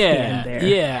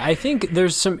 Yeah. I think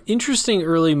there's some interesting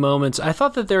early moments. I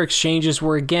thought that their exchanges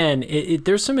were, again,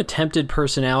 there's some attempted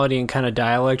personality and kind of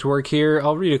dialect work here.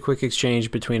 I'll read a quick exchange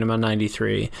between him on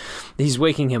 93. He's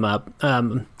waking him up,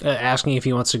 asking if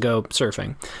he wants to go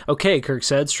surfing. Okay, Kirk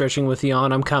said, stretching with a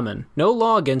yawn, I'm coming. No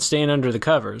law against staying under the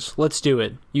covers. Let's do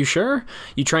it. You sure?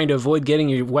 You trying to avoid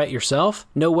getting wet yourself?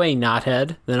 No way,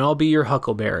 knothead. Then I'll be your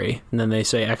huckleberry. And then they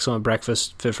say, excellent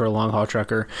breakfast, fit for a long-haul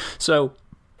trucker. So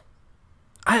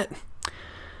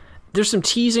there's some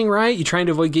teasing, right? You're trying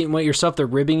to avoid getting wet yourself. They're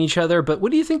ribbing each other. But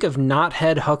what do you think of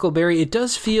knothead huckleberry? It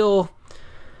does feel,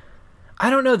 I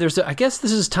don't know. I guess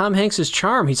this is Tom Hanks's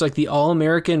charm. He's like the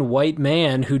all-American white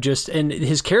man who and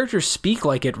his characters speak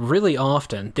like it really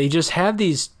often. They just have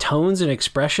these tones and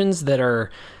expressions that are,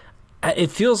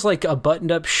 it feels like a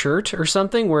buttoned-up shirt or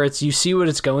something, where you see what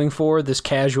it's going for, this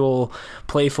casual,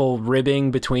 playful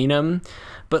ribbing between them.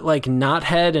 But like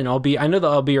knothead and I know the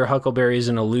I'll be your huckleberry is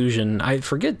an allusion. I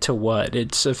forget to what.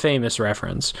 It's a famous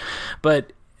reference.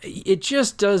 But it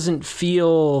just doesn't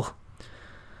feel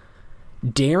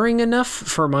daring enough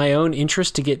for my own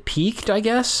interest to get piqued, I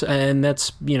guess. And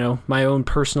that's, my own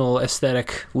personal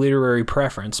aesthetic literary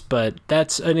preference. But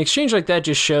that's an exchange like that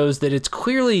just shows that it's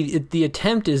clearly the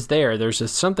attempt is there.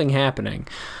 There's something happening.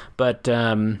 But,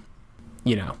 I'm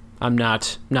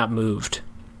not moved.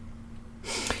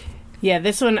 Yeah,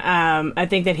 this one, I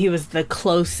think that he was the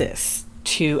closest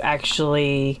to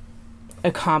actually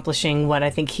accomplishing what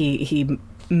I think he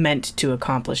meant to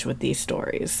accomplish with these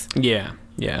stories. Yeah.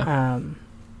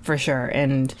 For sure.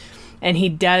 And he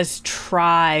does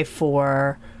try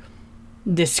for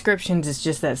descriptions. It's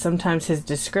just that sometimes his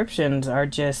descriptions are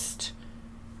just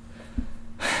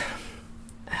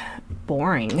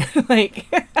boring. Like,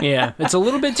 Yeah, it's a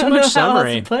little bit too I don't much know how else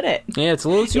summary. to put it. Yeah, it's a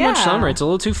little too much Yeah. summary. It's a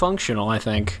little too functional, I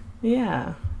think.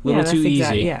 Yeah. A little too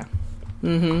easy. Yeah.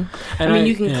 Mm-hmm. And I mean,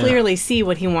 you can yeah. clearly see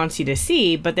what he wants you to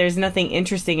see, but there's nothing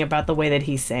interesting about the way that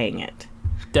he's saying it.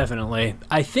 Definitely.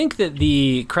 I think that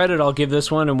the credit I'll give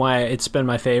this one and why it's been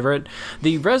my favorite,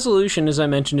 the resolution, as I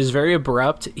mentioned, is very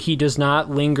abrupt. He does not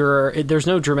linger. There's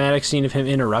no dramatic scene of him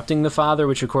interrupting the father,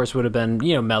 which of course would have been,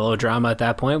 melodrama at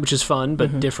that point, which is fun,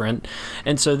 but different.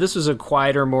 And so this was a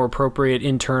quieter, more appropriate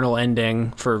internal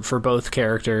ending for both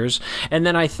characters. And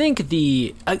then I think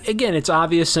again, it's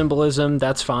obvious symbolism.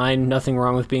 That's fine. Nothing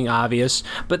wrong with being obvious.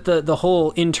 But the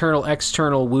whole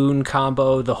internal-external wound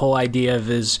combo, the whole idea of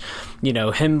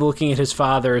him looking at his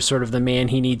father as sort of the man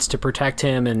he needs to protect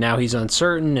him, and now he's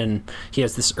uncertain, and he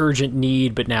has this urgent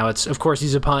need, but now it's, of course,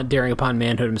 he's daring upon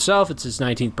manhood himself. It's his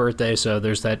 19th birthday, so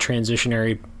there's that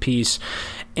transitionary piece.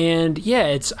 And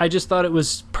yeah, I just thought it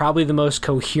was probably the most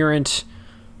coherent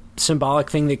symbolic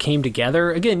thing that came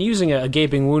together. Again, using a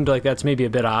gaping wound like that's maybe a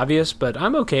bit obvious, but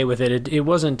I'm okay with it.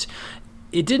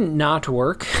 It didn't not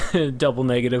work. Double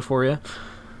negative for you.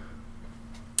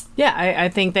 Yeah, I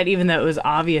think that even though it was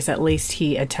obvious, at least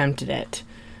he attempted it,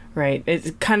 right?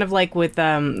 It's kind of like with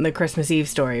the Christmas Eve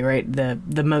story, right?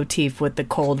 The motif with the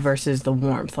cold versus the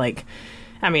warmth. Like,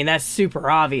 I mean, that's super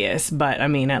obvious, but I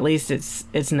mean, at least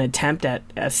it's an attempt at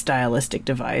a stylistic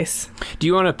device. Do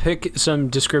you want to pick some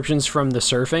descriptions from the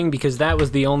surfing? Because that was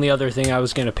the only other thing I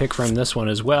was going to pick from this one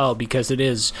as well, because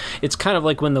it's kind of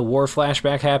like when the war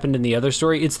flashback happened in the other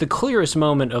story. It's the clearest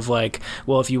moment of like,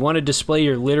 well, if you want to display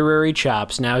your literary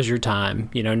chops, now's your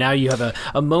time. Now you have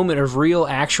a moment of real,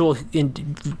 actual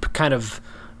kind of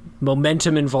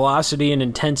momentum and velocity and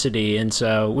intensity. And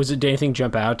so did anything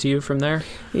jump out to you from there?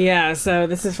 Yeah, so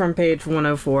this is from page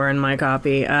 104 in my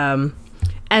copy.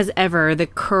 As ever, the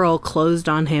curl closed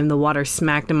on him, the water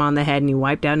smacked him on the head, and he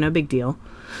wiped out, no big deal.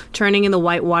 Turning in the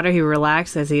white water, he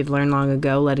relaxed as he had learned long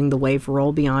ago, letting the wave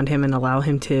roll beyond him and allow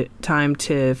him time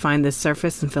to find the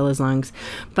surface and fill his lungs.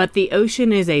 But the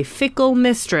ocean is a fickle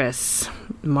mistress,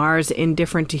 Mars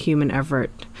indifferent to human effort.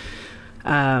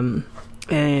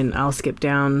 And I'll skip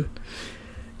down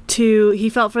to, he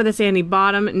felt for the sandy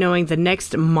bottom, knowing the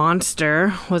next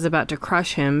monster was about to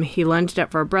crush him. He lunged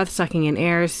up for a breath, sucking in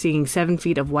air, seeing 7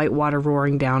 feet of white water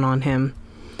roaring down on him.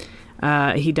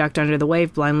 He ducked under the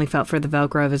wave, blindly felt for the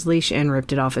Velcro of his leash, and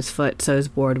ripped it off his foot so his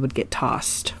board would get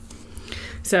tossed.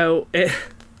 So,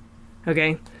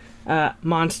 okay.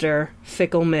 Monster,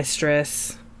 fickle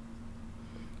mistress,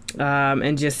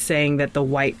 and just saying that the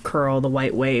white curl, the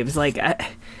white waves, like...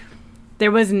 there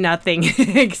was nothing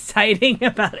exciting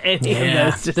about any of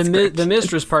those descriptions. The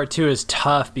mistress part too is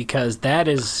tough because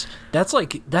that's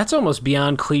almost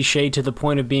beyond cliche to the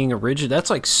point of being original. That's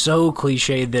like so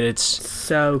cliched that it's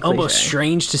so cliche. Almost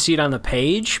strange to see it on the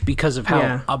page because of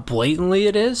how blatantly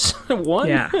it is. One,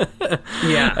 yeah.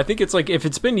 I think it's like if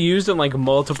it's been used in like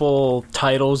multiple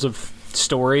titles of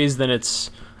stories, then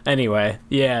it's anyway.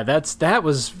 Yeah, that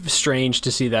was strange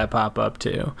to see that pop up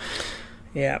too.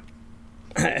 Yeah.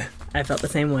 I felt the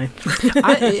same way.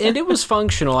 And it was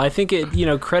functional. I think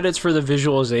it, credits for the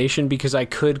visualization because I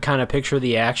could kind of picture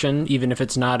the action, even if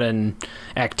it's not an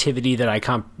activity that I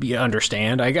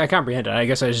understand. I comprehend it. I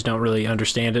guess I just don't really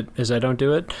understand it as I don't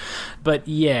do it. But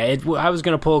yeah, I was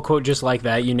going to pull a quote just like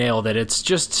that. You nailed it. It's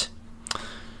just,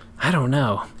 I don't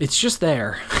know. It's just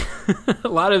there. A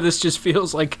lot of this just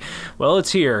feels like, well,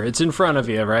 it's here. It's in front of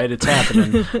you, right? It's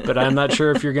happening. But I'm not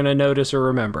sure if you're going to notice or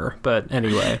remember. But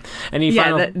anyway.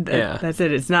 That's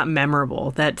it. It's not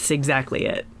memorable. That's exactly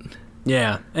it.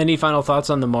 Yeah. Any final thoughts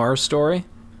on the Mars story?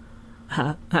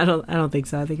 I don't think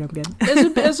so. I think I'm good.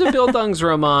 As a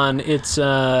Bildungsroman, it's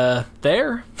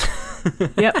there.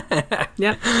 Yep.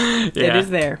 Yeah. It is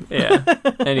there. Yeah.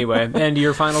 Anyway, and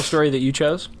your final story that you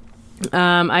chose?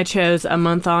 I chose A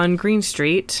Month on Green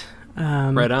Street.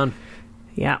 Right on.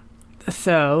 Yeah.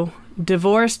 So,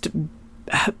 divorced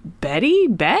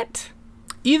Bet?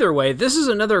 Either way, this is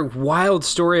another wild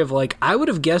story of like, I would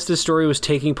have guessed this story was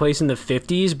taking place in the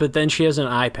 50s, but then she has an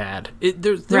iPad.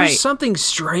 There's something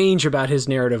strange about his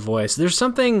narrative voice. There's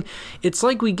something, it's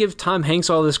like we give Tom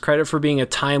Hanks all this credit for being a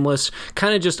timeless,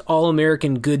 kind of just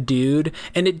all-American good dude,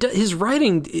 and his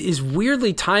writing is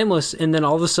weirdly timeless, and then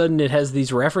all of a sudden it has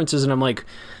these references, and I'm like,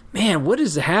 man, what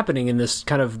is happening in this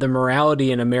kind of the morality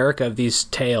in America of these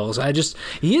tales?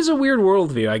 He has a weird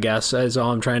worldview, I guess, is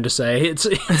all I'm trying to say. It's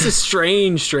a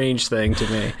strange thing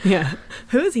to me. Yeah.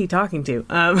 Who is he talking to?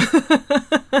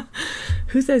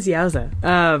 Who says yowza?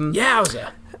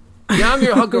 Yowza. Yeah, I'm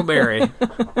your Huckleberry.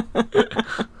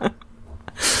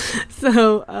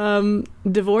 So,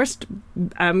 divorced,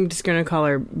 I'm just going to call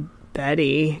her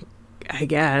Betty. I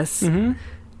guess.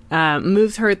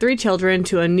 Moves her 3 children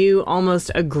to a new, almost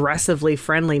aggressively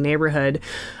friendly neighborhood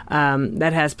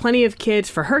that has plenty of kids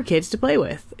for her kids to play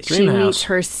with. She meets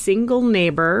her single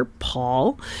neighbor,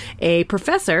 Paul, a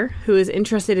professor who is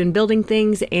interested in building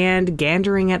things and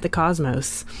gandering at the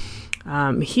cosmos.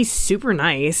 He's super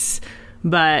nice,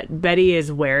 but Betty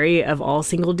is wary of all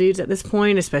single dudes at this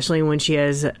point, especially when she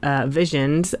has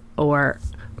visions or,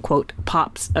 quote,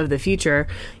 pops of the future.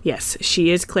 Yes, she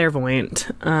is clairvoyant.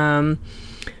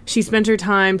 She spends her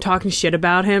time talking shit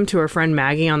about him to her friend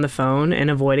Maggie on the phone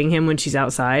and avoiding him when she's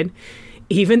outside,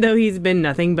 even though he's been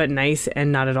nothing but nice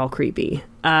and not at all creepy.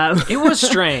 It was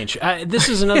strange. This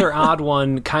is another odd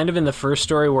one, kind of in the first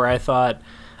story where I thought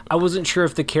I wasn't sure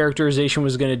if the characterization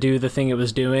was going to do the thing it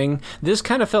was doing. This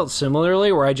kind of felt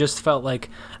similarly, where I just felt like,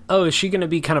 oh, is she going to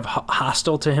be kind of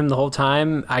hostile to him the whole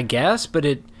time? I guess, but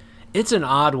it's an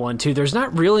odd one too. There's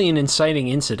not really an inciting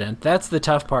incident. That's the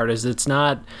tough part, is there's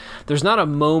not a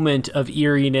moment of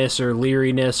eeriness or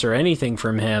leeriness or anything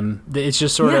from him. It's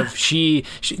just sort of she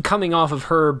coming off of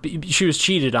her, she was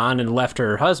cheated on and left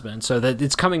her husband. So that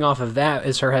it's coming off of that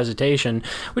as her hesitation,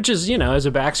 which is, as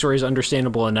a backstory is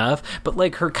understandable enough. But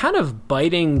like her kind of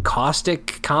biting,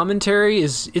 caustic commentary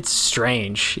it's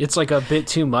strange. It's like a bit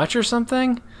too much or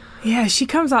something. Yeah, she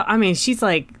comes off, she's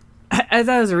like, as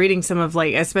I was reading some of,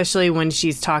 like, especially when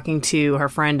she's talking to her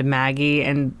friend Maggie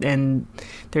and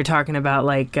they're talking about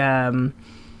like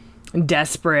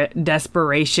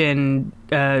desperation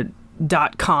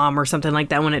 .com or something like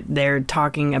that when they're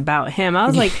talking about him, I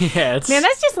was like, man,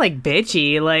 that's just like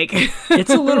bitchy. Like,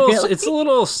 it's a little it's a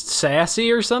little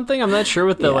sassy or something. I'm not sure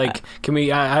what the like. Can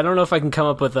we? I don't know if I can come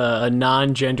up with a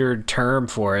non-gendered term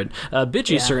for it.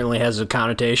 Bitchy certainly has a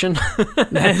connotation,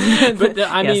 but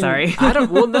I mean, sorry. I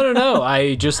don't. Well, no.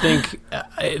 I just think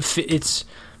it's.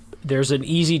 There's an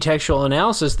easy textual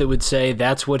analysis that would say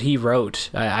that's what he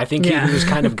wrote. I think he was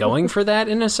kind of going for that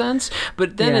in a sense,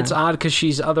 but then it's odd because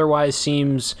she's otherwise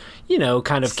seems,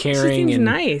 kind of caring and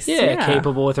nice,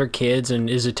 capable with her kids and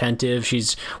is attentive.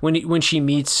 She's when she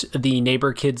meets the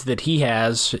neighbor kids that he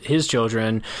has, his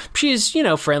children, she's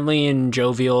friendly and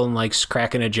jovial and likes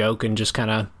cracking a joke and just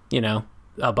kind of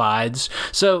abides.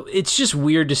 So it's just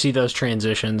weird to see those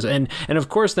transitions, and of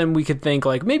course then we could think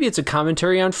like maybe it's a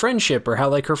commentary on friendship or how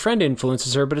like her friend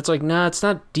influences her, but it's like, nah, it's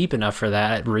not deep enough for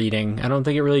that reading. I don't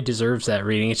think it really deserves that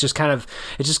reading. It's just kind of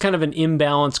an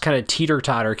imbalanced kind of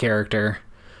teeter-totter character.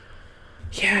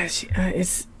 Yeah,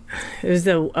 it was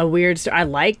a weird story. I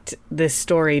liked this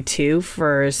story too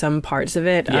for some parts of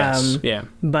it. Yes,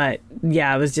 but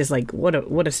it was just like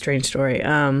what a strange story.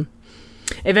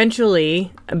 Eventually,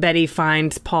 Betty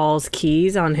finds Paul's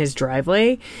keys on his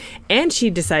driveway, and she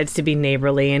decides to be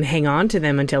neighborly and hang on to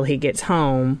them until he gets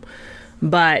home.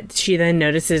 But she then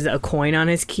notices a coin on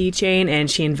his keychain,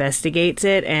 and she investigates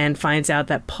it and finds out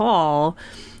that Paul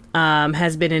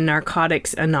has been in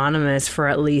Narcotics Anonymous for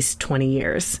at least 20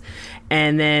 years.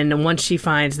 And then once she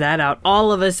finds that out,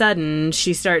 all of a sudden,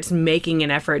 she starts making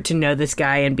an effort to know this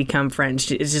guy and become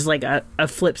friends. It's just like a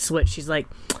flip switch. She's like,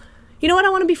 you know what? I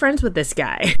want to be friends with this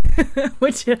guy.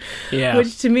 which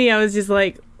to me, I was just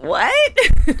like, what?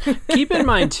 Keep in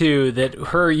mind, too, that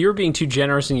you're being too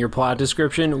generous in your plot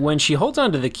description. When she holds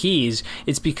onto the keys,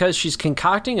 it's because she's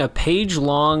concocting a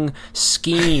page-long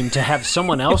scheme to have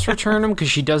someone else return them because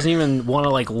she doesn't even want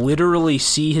to, like, literally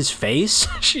see his face.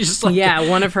 She's just like... Yeah,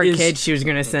 one of her kids she was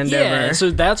going to send over. Yeah, so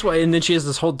that's why... And then she has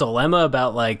this whole dilemma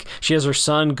about, like, she has her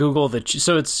son Google that...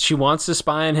 So she wants to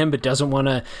spy on him but doesn't want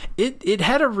to... It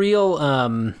had a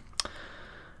real...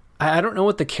 I don't know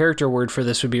what the character word for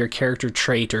this would be, or character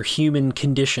trait or human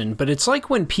condition, but it's like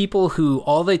when people who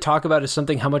all they talk about is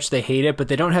something, how much they hate it, but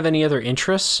they don't have any other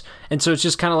interests. And so it's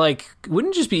just kind of like,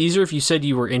 wouldn't it just be easier if you said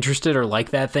you were interested or like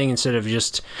that thing instead of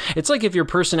just, it's like if your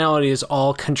personality is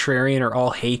all contrarian or all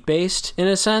hate based in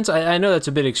a sense. I know that's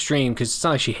a bit extreme because it's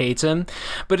not like she hates him,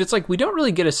 but it's like we don't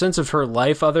really get a sense of her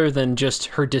life other than just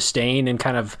her disdain and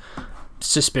kind of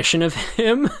suspicion of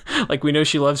him. Like, we know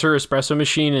she loves her espresso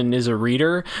machine and is a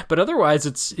reader, but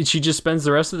otherwise she just spends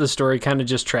the rest of the story kind of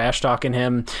just trash talking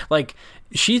him. Like,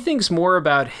 she thinks more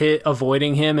about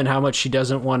avoiding him and how much she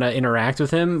doesn't want to interact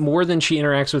with him more than she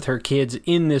interacts with her kids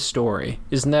in this story.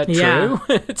 Isn't that true?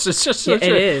 It's just such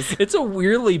it's a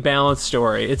weirdly balanced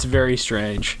story. It's very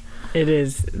strange. It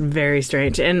is very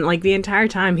strange. And like the entire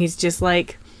time he's just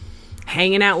like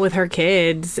hanging out with her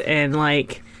kids and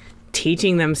like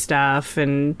teaching them stuff,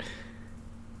 and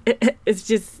it's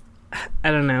just,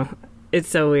 I don't know, it's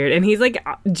so weird. And he's like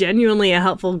genuinely a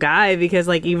helpful guy because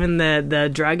like even the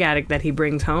drug addict that he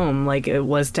brings home, like it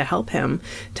was to help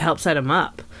set him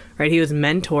up, right? He was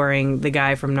mentoring the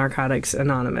guy from Narcotics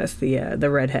Anonymous, the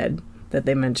redhead. that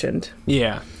they mentioned.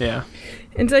 Yeah, yeah.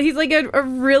 And so he's like a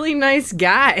really nice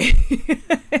guy.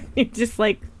 You're just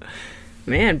like,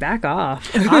 man, back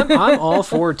off. I'm all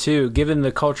for, too, given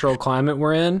the cultural climate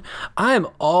we're in, I'm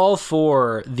all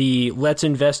for the let's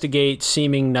investigate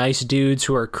seeming nice dudes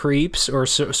who are creeps or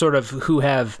sort of who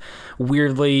have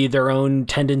weirdly their own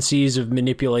tendencies of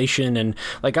manipulation. And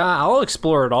like, I'll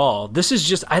explore it all. This is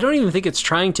just, I don't even think it's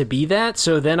trying to be that.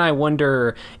 So then I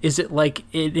wonder, is it like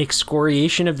an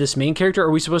excoriation of this main character?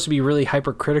 Are we supposed to be really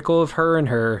hypercritical of her and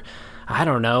her, I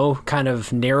don't know, kind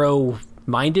of narrow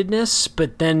mindedness?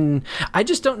 But then I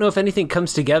just don't know if anything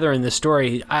comes together in this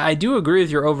story. I do agree with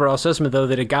your overall assessment, though,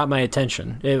 that it got my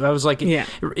attention. I was like,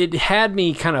 it had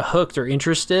me kind of hooked or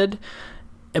interested,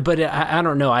 but I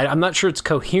don't know. I'm not sure it's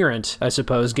coherent, I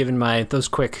suppose, given those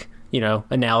quick,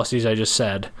 analyses I just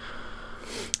said.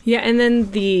 Yeah, and then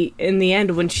in the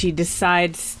end, when she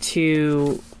decides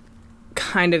to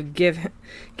kind of give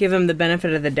him the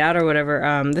benefit of the doubt or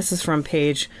whatever, this is from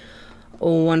page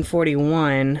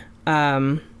 141.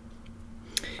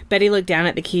 Betty looked down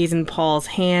at the keys in Paul's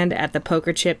hand, at the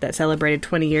poker chip that celebrated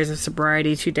 20 years of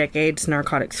sobriety, 2 decades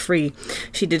narcotics-free.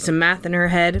 She did some math in her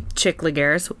head. Chick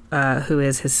Laguerre, who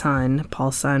is his son,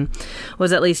 Paul's son,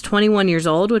 was at least 21 years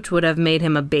old, which would have made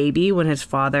him a baby when his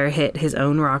father hit his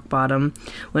own rock bottom,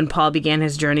 when Paul began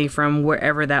his journey from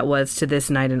wherever that was to this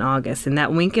night in August. In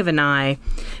that wink of an eye,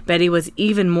 Betty was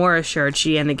even more assured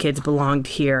she and the kids belonged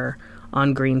here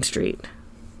on Green Street.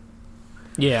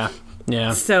 Yeah.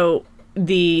 So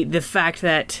the fact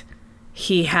that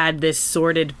he had this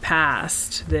sordid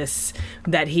past,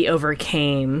 that he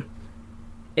overcame,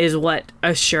 is what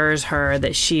assures her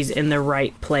that she's in the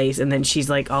right place. And then she's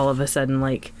like, all of a sudden,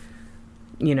 like,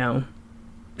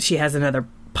 she has another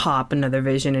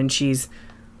vision, and she's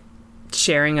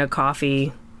sharing a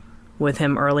coffee with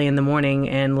him early in the morning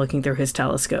and looking through his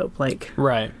telescope. Like,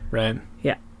 right.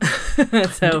 Yeah.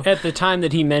 So at the time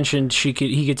that he mentioned he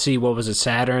could see, what was it,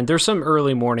 Saturn, there's some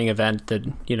early morning event that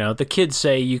the kids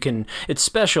say it's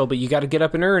special, but you got to get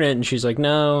up and earn it, and she's like,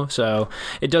 no. So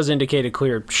it does indicate a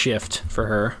clear shift for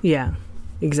her. Yeah,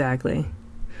 exactly.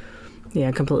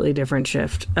 Yeah, completely different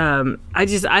shift.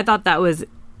 I thought that was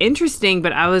interesting,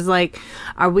 but I was like,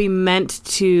 are we meant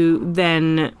to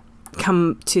then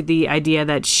come to the idea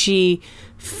that she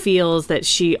feels that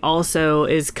she also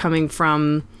is coming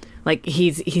from, like,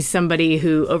 he's somebody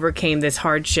who overcame this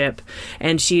hardship,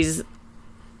 and she's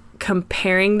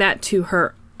comparing that to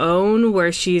her own,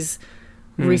 where she's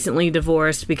recently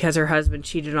divorced because her husband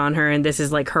cheated on her, and this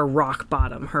is like her rock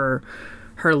bottom, her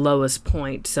lowest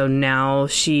point. So now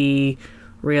she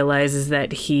realizes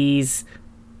that he's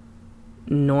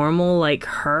normal like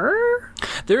her.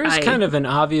 There is kind of an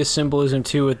obvious symbolism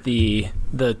too with the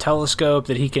telescope,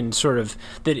 that he can sort of,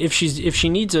 that if she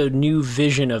needs a new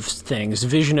vision of things,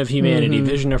 vision of humanity,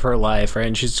 vision of her life, right?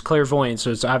 And she's clairvoyant,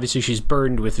 so it's obviously she's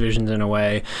burdened with visions in a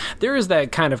way. There is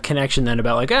that kind of connection then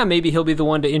about like, maybe he'll be the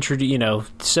one to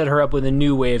introduce, set her up with a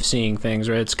new way of seeing things,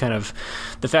 right? It's kind of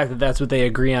the fact that that's what they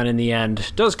agree on in the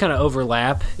end does kind of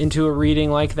overlap into a reading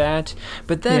like that.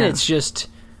 But then it's just,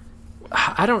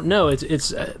 I don't know.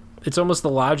 It's almost the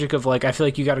logic of like, I feel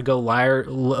like you got to go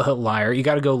liar. You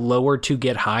got to go lower to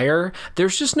get higher.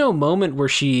 There's just no moment where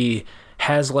she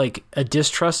has like a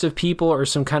distrust of people or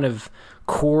some kind of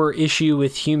core issue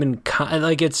with humankind.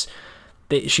 Like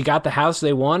she got the house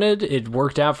they wanted. It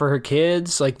worked out for her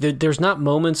kids. Like there's not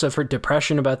moments of her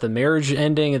depression about the marriage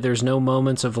ending. There's no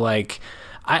moments of like,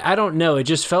 I don't know. It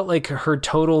just felt like her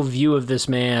total view of this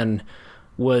man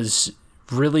was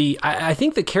really, I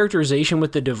think the characterization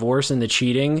with the divorce and the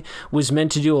cheating was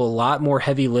meant to do a lot more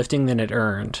heavy lifting than it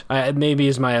earned. Maybe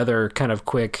is my other kind of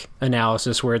quick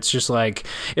analysis, where it's just like,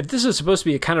 if this is supposed to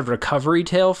be a kind of recovery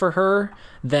tale for her,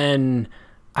 then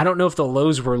I don't know if the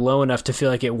lows were low enough to feel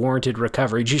like it warranted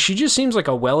recovery. She just seems like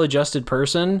a well-adjusted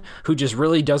person who just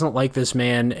really doesn't like this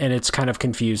man, and it's kind of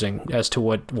confusing as to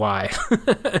why.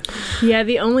 Yeah,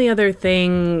 the only other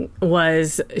thing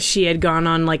was she had gone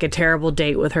on like a terrible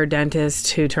date with her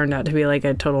dentist, who turned out to be like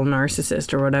a total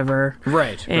narcissist or whatever.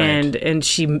 Right. And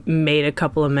she made a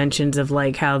couple of mentions of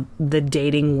like how the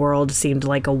dating world seemed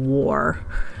like a war.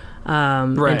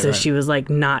 And so she was like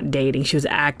not dating. She was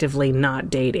actively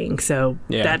not dating. So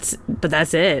that's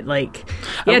it. Like,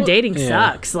 dating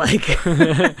sucks. Like,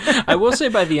 I will say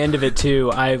by the end of it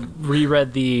too, I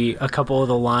reread a couple of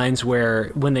the lines where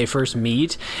when they first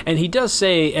meet, and he does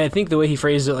say, I think the way he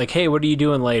phrases it, like, "Hey, what are you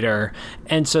doing later?"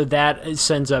 And so that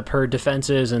sends up her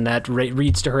defenses, and that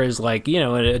reads to her as like,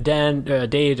 a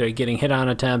date, a getting hit on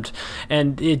attempt,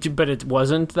 but it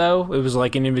wasn't though. It was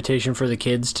like an invitation for the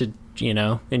kids to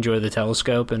enjoy the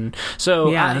telescope. And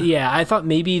so, I thought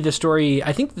maybe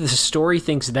I think the story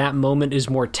thinks that moment is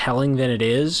more telling than it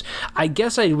is. I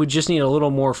guess I would just need a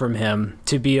little more from him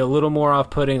to be a little more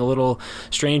off-putting, a little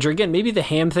stranger. Again, maybe the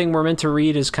Ham thing we're meant to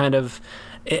read is kind of...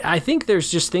 I think there's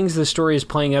just things the story is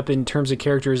playing up in terms of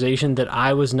characterization that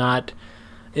I was not...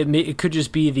 It could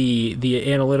just be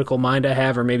the analytical mind I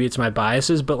have, or maybe it's my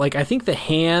biases, but like I think the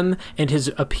Ham and his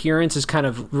appearance is kind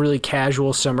of really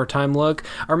casual summertime look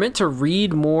are meant to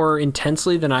read more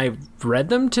intensely than I read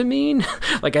them to mean.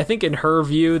 Like I think in her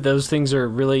view those things are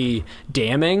really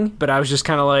damning, but I was just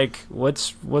kind of like,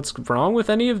 what's wrong with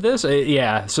any of this?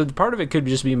 So part of it could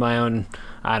just be my own,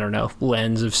 I don't know,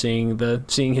 lens of seeing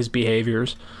his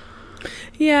behaviors.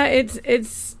 Yeah,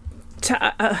 it's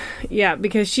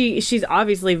because she's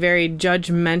obviously very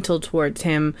judgmental towards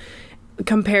him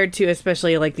compared to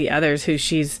especially like the others who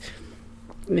she's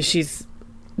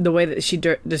the way that she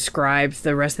describes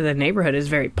the rest of the neighborhood is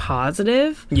very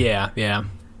positive. Yeah.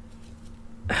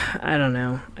 I don't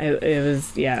know. It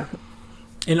was, yeah.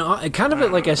 And kind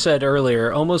of, like I said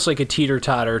earlier, almost like a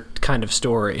teeter-totter kind of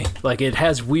story. Like it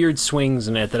has weird swings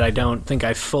in it that I don't think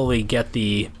I fully get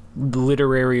the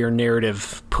literary or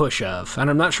narrative push of, and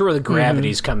I'm not sure where the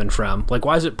gravity's coming from. Like,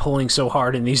 why is it pulling so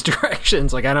hard in these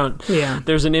directions? Like,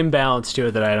 there's an imbalance to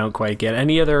it that I don't quite get.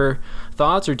 Any other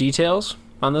thoughts or details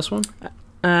on this one?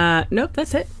 Nope,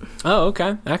 that's it. Oh,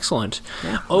 okay, excellent.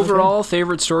 Yeah, overall,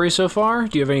 favorite story so far?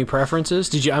 Do you have any preferences?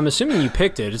 I'm assuming you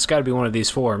picked it. It's got to be one of these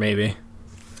four, maybe.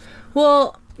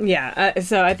 Well, yeah,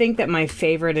 so I think that my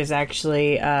favorite is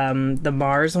actually the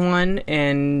Mars one,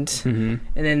 and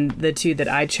then the two that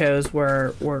I chose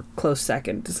were close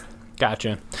seconds.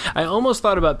 Gotcha. I almost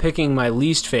thought about picking my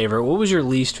least favorite. What was your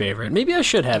least favorite? Maybe I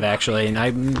should have, actually, and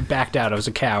I backed out. I was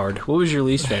a coward. What was your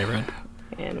least favorite?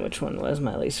 And which one was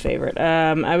my least favorite?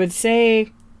 I would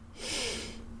say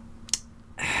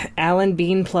Alan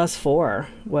Bean +4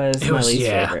 was my least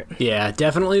favorite. Yeah,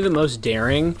 definitely the most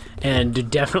daring and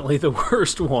definitely the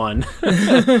worst one.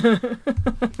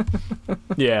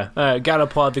 Yeah, gotta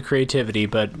applaud the creativity,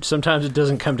 but sometimes it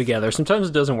doesn't come together. Sometimes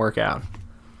it doesn't work out.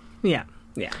 Yeah.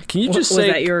 Can you just say...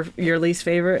 Was that your least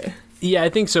favorite? Yeah, I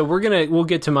think so. We'll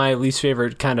get to my least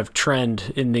favorite kind of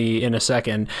trend in a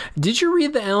second. Did you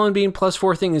read the Alan Bean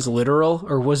 +4 thing as literal,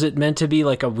 or was it meant to be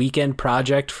like a weekend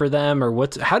project for them, or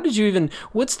what's your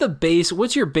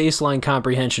baseline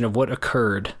comprehension of what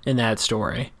occurred in that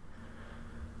story?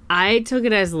 I took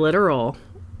it as literal.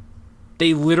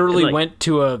 They literally went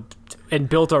and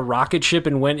built a rocket ship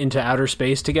and went into outer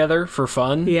space together for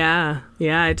fun? Yeah,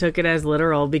 I took it as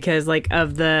literal because like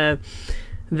of the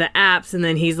apps, and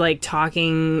then he's like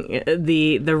talking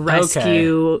the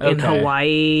rescue in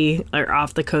Hawaii, or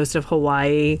off the coast of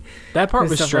Hawaii. That part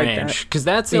was strange because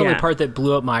that's the only part that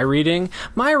blew up my reading.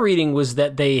 My reading was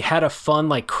that they had a fun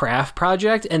like craft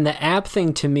project, and the app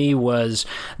thing to me was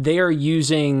they are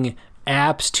using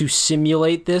apps to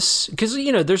simulate this, because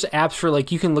there's apps for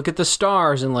like you can look at the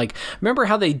stars and like remember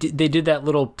how they did that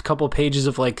little couple pages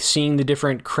of like seeing the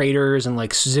different craters and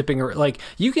like zipping, or like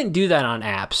you can do that on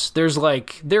apps. There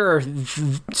are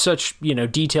such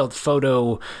detailed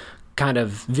photo kind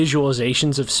of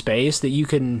visualizations of space that you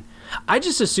can. I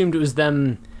just assumed it was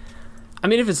them. I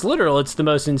mean, if it's literal, it's the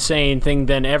most insane thing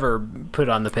then ever put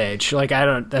on the page. Like,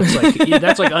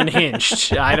 that's like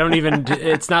unhinged.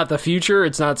 It's not the future.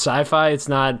 It's not sci-fi. It's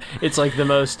like the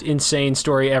most insane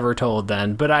story ever told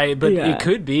then. It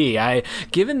could be.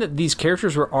 Given that these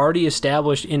characters were already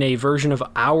established in a version of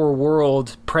our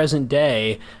world, present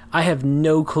day, I have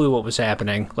no clue what was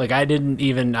happening. Like, I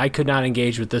could not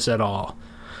engage with this at all.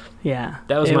 Yeah.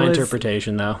 That was my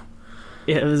interpretation, though.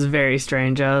 It was very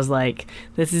strange. I was like,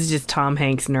 this is just Tom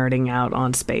Hanks nerding out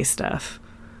on space stuff.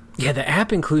 Yeah, the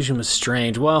app inclusion was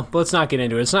strange. Well, let's not get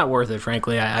into it. It's not worth it,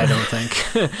 frankly, I don't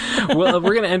think. Well,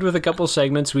 we're going to end with a couple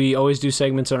segments. We always do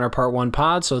segments on our Part 1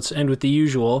 pod, so let's end with the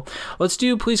usual. Let's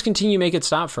do Please Continue, Make It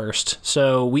Stop first.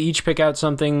 So we each pick out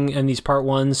something in these Part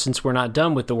 1s, since we're not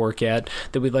done with the work yet,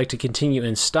 that we'd like to continue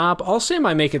and stop. I'll say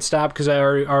my Make It Stop, because I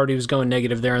already was going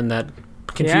negative there in that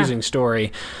confusing story.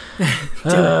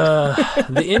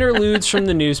 The interludes from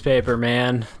the newspaper,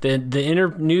 man. The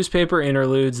newspaper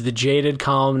interludes, the jaded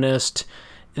columnist.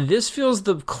 This feels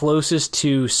the closest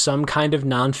to some kind of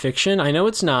nonfiction. I know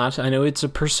it's not. I know it's a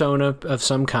persona of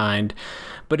some kind.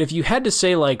 But if you had to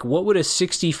say, like, what would a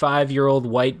 65-year-old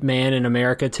white man in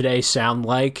America today sound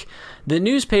like? The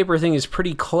newspaper thing is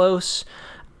pretty close.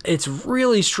 it's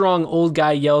really strong old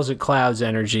guy yells at clouds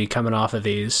energy coming off of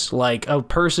these. Like a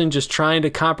person just trying to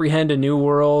comprehend a new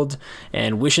world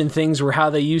and wishing things were how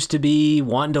they used to be,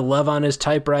 wanting to love on his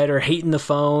typewriter, hating the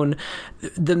phone.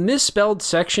 The misspelled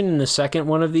section in the second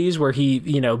one of these where he,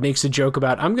 makes a joke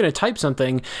about, I'm going to type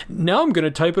something. Now I'm going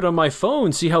to type it on my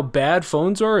phone. See how bad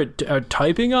phones are at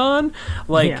typing on?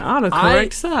 Like,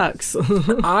 autocorrect sucks.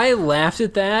 I laughed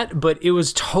at that, but it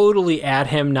was totally at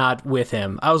him, not with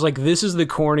him. I was like, this is the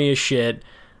corniest shit.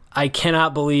 I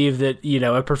cannot believe that,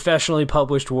 a professionally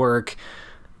published work,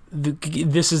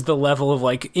 this is the level of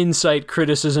like insight,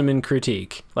 criticism, and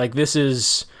critique. Like, this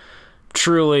is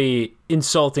truly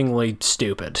insultingly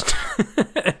stupid.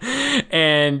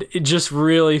 And it just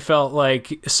really felt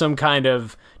like some kind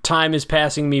of time is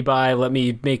passing me by, let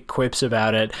me make quips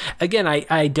about it. Again,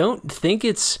 I don't think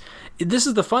this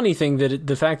is the funny thing, that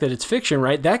the fact that it's fiction,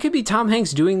 right? That could be Tom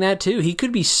Hanks doing that too. He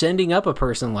could be sending up a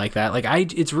person like that. Like,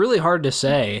 it's really hard to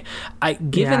say.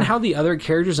 Given how the other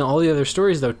characters and all the other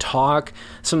stories though talk,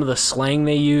 some of the slang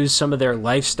they use, some of their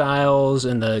lifestyles,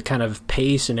 and the kind of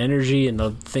pace and energy and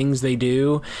the things they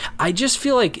do, I just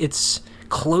feel like it's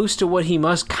close to what he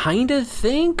must kind of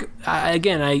think.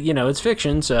 It's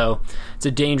fiction, so it's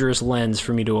a dangerous lens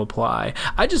for me to apply.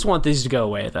 I just want these to go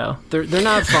away, though. They're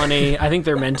not funny. I think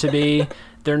they're meant to be.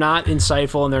 They're not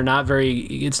insightful, and they're not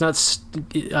it's not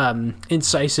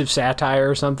incisive satire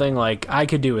or something. Like, I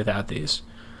could do without these.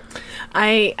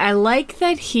 I like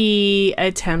that he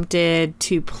attempted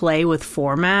to play with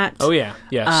format. Oh yeah,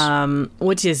 yes.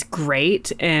 Which is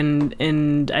great,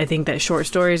 and I think that short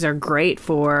stories are great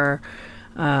for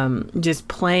just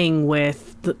playing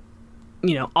with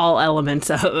all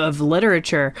elements of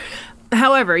literature.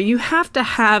 However, you have to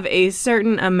have a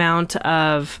certain amount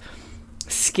of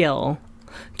skill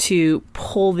to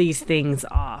pull these things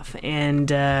off,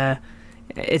 and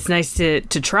it's nice to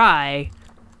try,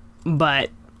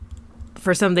 but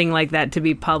for something like that to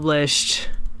be published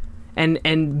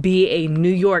and be a New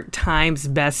York Times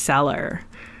bestseller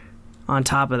on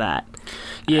top of that.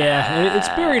 Yeah, it's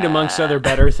buried amongst other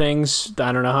better things.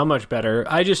 I don't know how much better.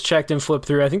 I just checked and flipped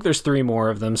through. I think there's 3 more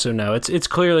of them, so no, it's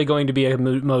clearly going to be a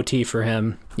motif for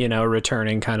him,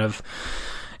 returning kind of.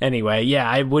 Anyway, yeah,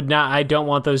 I don't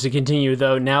want those to continue,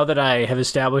 though. Now that I have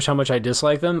established how much I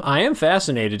dislike them, I am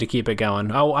fascinated to keep it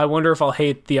going. I wonder if I'll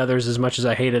hate the others as much as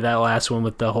I hated that last one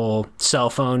with the whole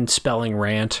cell phone spelling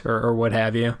rant or what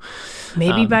have you.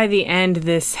 Maybe by the end,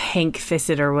 this Hank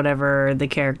Fissett or whatever the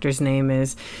character's name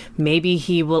is, maybe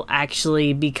he will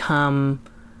actually become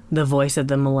the voice of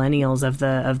the millennials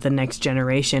of the next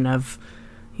generation of,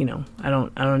 I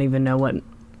don't even know what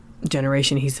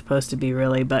generation he's supposed to be,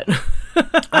 really, but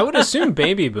I would assume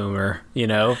baby boomer,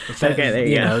 okay, there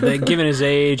you go. Given his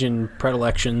age and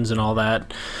predilections and all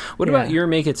that. What about your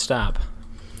Make It Stop?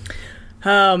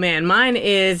 Oh man, mine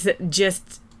is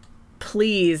just,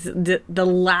 please, the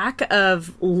lack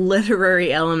of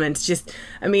literary elements,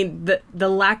 the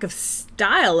lack of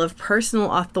style, of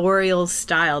personal authorial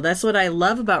style. That's what I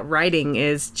love about writing,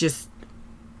 is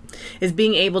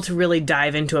being able to really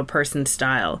dive into a person's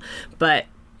style. But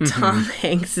Tom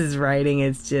Hanks's writing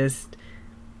is just,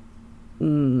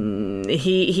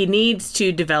 he needs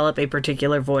to develop a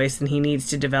particular voice, and he needs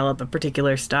to develop a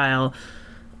particular style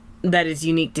that is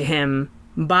unique to him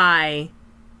by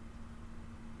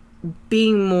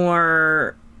being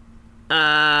more,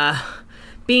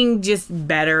 being just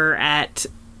better at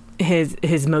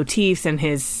his motifs and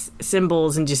his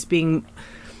symbols, and just being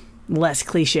less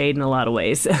cliched in a lot of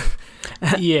ways.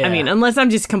 Yeah. I mean, unless I'm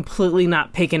just completely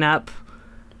not picking up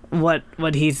what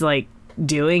he's like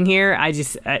doing here, I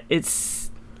just it's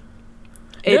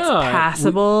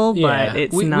passable, but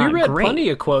it's not we read great. Plenty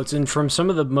of quotes, and from some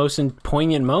of the most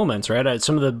poignant moments, right?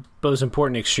 Some of the most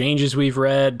important exchanges we've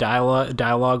read,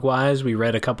 dialogue wise, we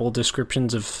read a couple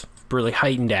descriptions of really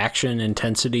heightened action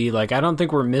intensity. Like, I don't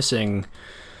think we're missing.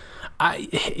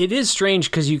 It is strange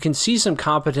because you can see some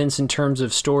competence in terms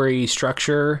of story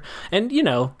structure, and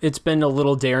it's been a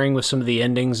little daring with some of the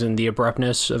endings and the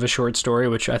abruptness of a short story,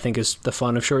 which I think is the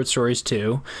fun of short stories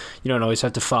too. You don't always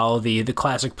have to follow the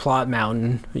classic plot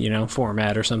mountain,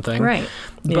 format or something, right?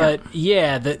 But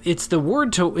it's the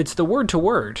word to word. It's the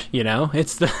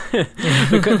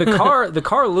car. The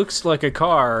car looks like a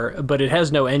car, but it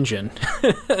has no engine.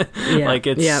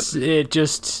 It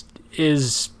just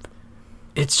is.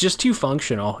 It's just too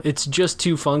functional. It's just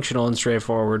too functional and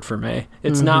straightforward for me.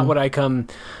 It's not what I come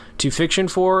to fiction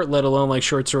for, let alone like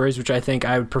short stories, which I think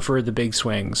I would prefer the big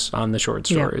swings on the short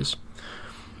stories.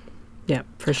 Yeah,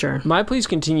 for sure. My Please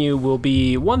Continue will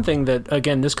be one thing that,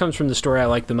 again, this comes from the story I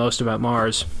like the most about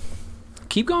Mars.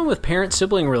 keep going with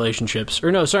parent-sibling relationships.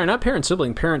 Or no, sorry, not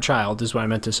parent-sibling, parent-child is what I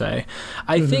meant to say.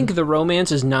 I think the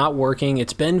romance is not working.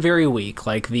 It's been very weak.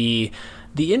 Like, the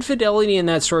infidelity in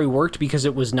that story worked because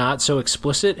it was not so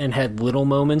explicit and had little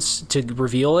moments to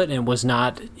reveal it, and it was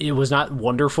not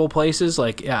wonderful places.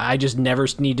 Like, I just never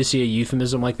need to see a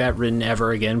euphemism like that written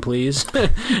ever again, please.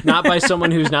 Not by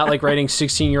someone who's not like writing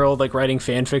 16-year-old, like writing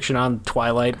fan fiction on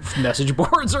Twilight message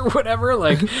boards or whatever.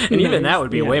 Like, and even that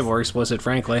would be way more explicit,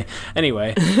 frankly.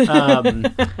 Anyway,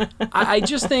 I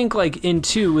just think, like, in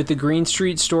 2 with the Green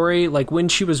Street story, like when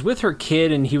she was with her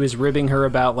kid and he was ribbing her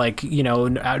about, like, you know,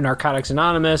 Narcotics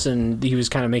Anonymous, and he was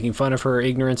kind of making fun of her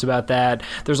ignorance about that.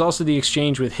 There's also the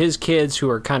exchange with his kids who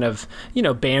are kind of, you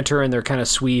know, banter and they're kind of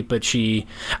sweet, but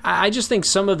I just think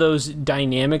some of those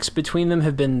dynamics between them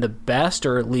have been the best,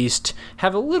 or at least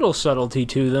have a little subtlety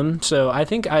to them. So I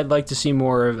think I'd like to see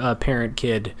more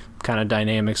parent-kid kind of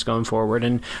dynamics going forward,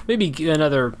 and maybe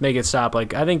another make it stop.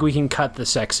 Like, I think we can cut the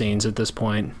sex scenes at this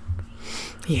point.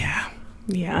 Yeah,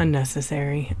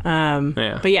 unnecessary.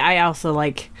 But yeah, I also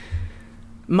like...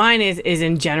 Mine is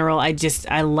in general,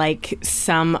 I like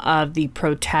some of the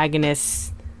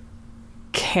protagonists'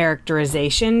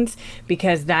 characterizations,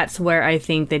 because that's where I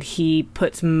think that he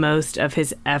puts most of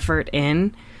his effort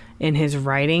in his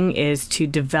writing, is to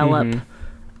develop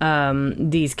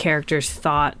these characters'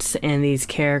 thoughts and these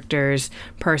characters'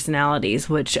 personalities,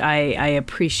 which I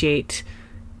appreciate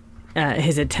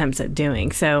his attempts at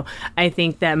doing. So I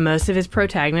think that most of his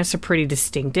protagonists are pretty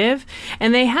distinctive,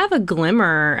 and they have a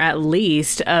glimmer, at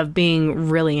least, of being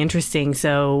really interesting.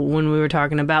 So when we were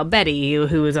talking about Betty,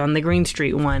 who was on the Green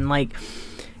Street one, like,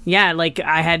 yeah, like,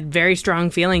 I had very strong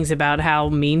feelings about how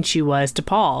mean she was to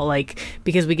Paul, like,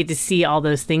 because we get to see all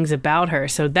those things about her.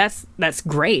 So that's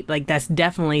great. Like, that's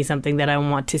definitely something that I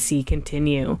want to see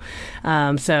continue.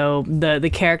 So the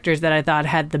characters that I thought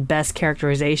had the best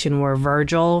characterization were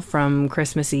Virgil from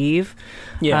Christmas Eve.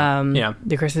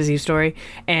 The Christmas Eve story,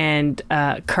 and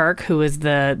Kirk, who is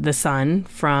the son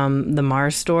from the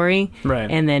Mars story,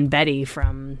 right, and then Betty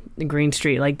from the Green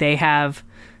Street. Like, they have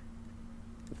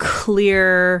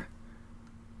clear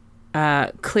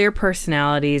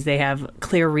personalities. They have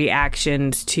clear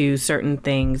reactions to certain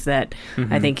things that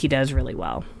I think he does really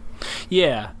well.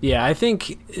 Yeah, I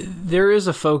think there is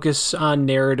a focus on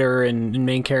narrator and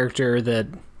main character that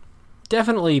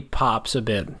definitely pops a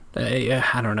bit.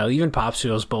 I don't know, even pops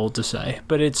feels bold to say,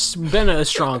 but it's been a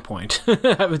strong point,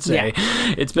 I would say.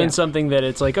 Yeah. It's been something that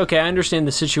it's like, okay, I understand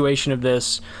the situation of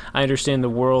this, I understand the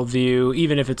worldview,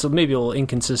 even if it's maybe a little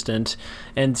inconsistent,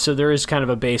 and so there is kind of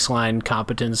a baseline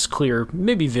competence, clear,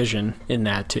 maybe vision in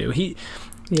that too. He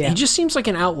just seems like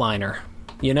an outliner.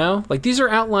 You know, like, these are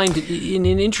outlined in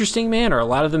an interesting manner. A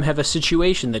lot of them have a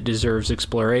situation that deserves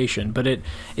exploration, but it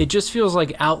just feels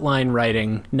like outline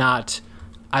writing, not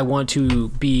I want to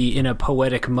be in a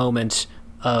poetic moment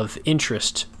of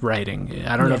interest writing.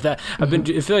 I don't know if that I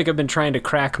feel like I've been trying to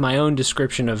crack my own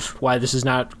description of why this is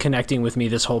not connecting with me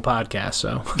this whole podcast.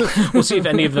 So we'll see if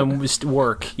any of them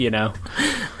work. You know,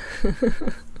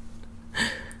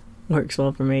 works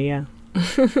well for me. Yeah.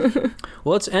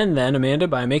 Well, let's end then, Amanda,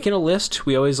 by making a list.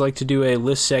 We always like to do a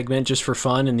list segment just for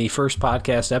fun in the first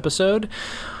podcast episode.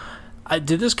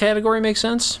 Did this category make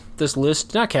sense? This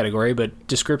list, not category, but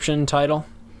description, title?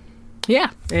 Yeah.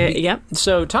 Yep.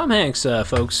 So Tom Hanks,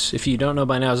 folks, if you don't know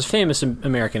by now, is a famous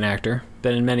American actor,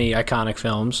 been in many iconic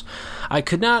films. I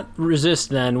could not resist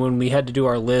then when we had to do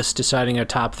our list, deciding our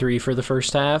top 3 for the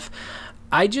first half.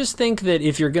 I just think that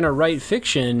if you're going to write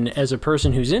fiction as a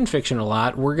person who's in fiction a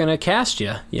lot, we're going to cast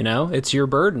you, you know? It's your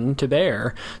burden to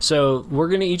bear. So we're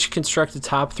going to each construct a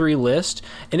top 3 list,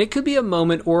 and it could be a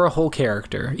moment or a whole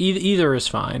character. Either is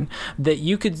fine, that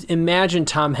you could imagine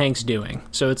Tom Hanks doing.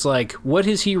 So it's like, what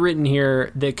has he written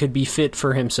here that could be fit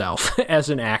for himself as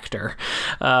an actor?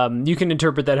 You can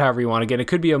interpret that however you want. Again, it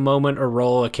could be a moment, a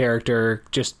role, a character,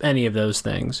 just any of those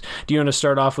things. Do you want to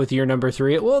start off with your number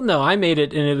 3? Well, no, I made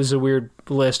it, and it was a weird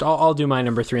list. I'll do my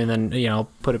number 3, and then, you know,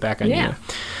 put it back on you.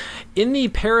 In the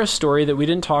Paris story that we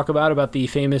didn't talk about the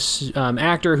famous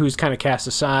actor who's kind of cast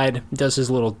aside, does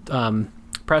his little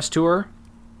press tour.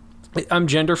 I'm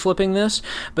gender flipping this,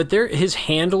 but his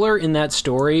handler in that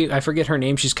story, I forget her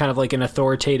name, she's kind of like an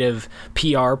authoritative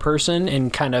PR person,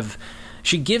 and kind of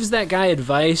she gives that guy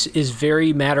advice, is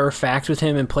very matter-of-fact with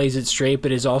him and plays it straight,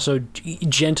 but is also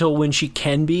gentle when she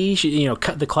can be. She, you know,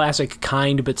 the classic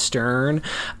kind but stern.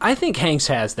 I think Hanks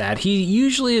has that. He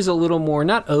usually is a little more,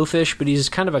 not oafish, but he's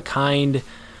kind of a kind,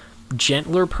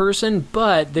 gentler person,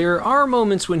 but there are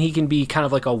moments when he can be kind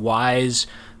of like a wise,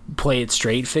 play it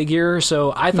straight figure.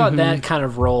 So I thought that kind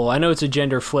of role, I know it's a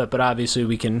gender flip, but obviously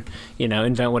we can,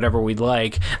 invent whatever we'd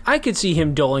like. I could see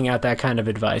him doling out that kind of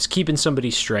advice, keeping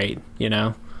somebody straight,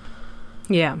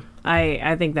 Yeah,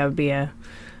 I think that would be a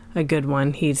good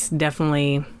one. He's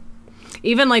definitely,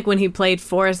 even like when he played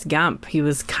Forrest Gump, he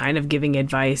was kind of giving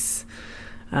advice,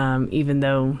 even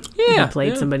though he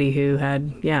played somebody who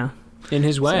had, in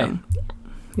his way. So,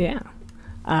 yeah.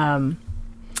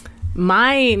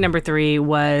 My number 3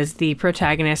 was the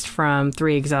protagonist from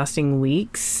 3 Exhausting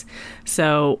Weeks.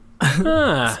 So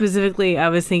specifically, I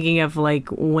was thinking of like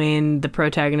when the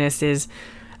protagonist is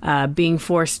being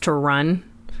forced to run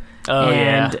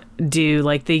do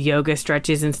like the yoga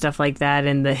stretches and stuff like that,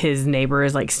 and his neighbor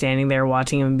is like standing there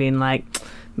watching him and being like,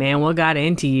 man, what got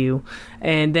into you?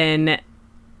 And then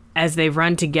as they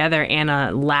run together,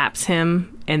 Anna laps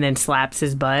him and then slaps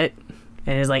his butt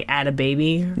and is like, add a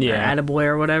baby or add a boy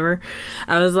or whatever.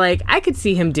 I was like, I could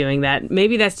see him doing that.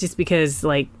 Maybe that's just because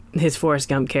like his Forrest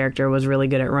Gump character was really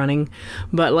good at running,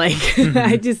 but like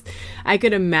I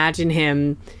could imagine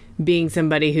him being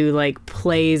somebody who like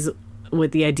plays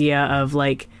with the idea of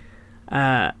like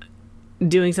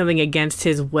doing something against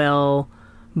his will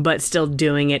but still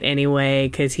doing it anyway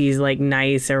because he's like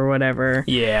nice or whatever.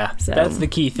 Yeah, so, that's the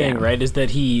key thing, right? Is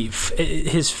that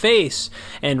his face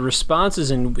and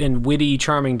responses and witty,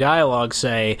 charming dialogue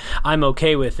say, "I'm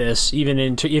okay with this," even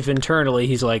if internally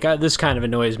he's like, "This kind of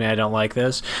annoys me. I don't like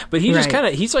this." But he just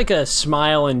he's like a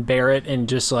smile and bear it and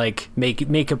just like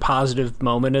make a positive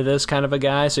moment of this kind of a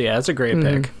guy. So yeah, that's a great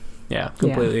pick. Yeah,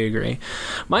 completely agree.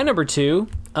 My number 2,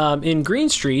 in Green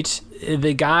Street,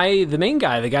 the main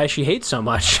guy, the guy she hates so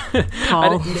much.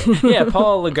 Paul.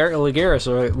 Paul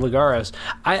Lagares.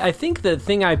 I think the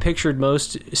thing I pictured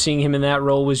most seeing him in that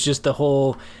role was just the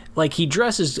whole, like, he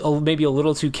dresses maybe a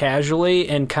little too casually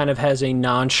and kind of has a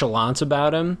nonchalance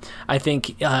about him. I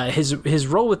think his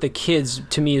role with the kids,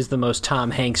 to me, is the most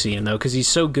Tom Hanksian, though, because he's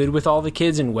so good with all the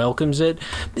kids and welcomes it.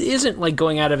 It isn't, like,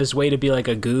 going out of his way to be, like,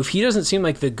 a goof. He doesn't seem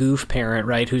like the goof parent,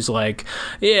 right, who's like,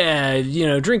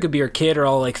 drink a beer, kid, or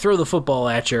I'll, like, throw the football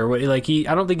at you. Or, like,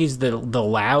 I don't think he's the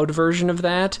loud version of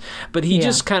that, but he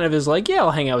just kind of is like,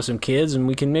 I'll hang out with some kids and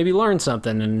we can maybe learn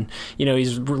something. And,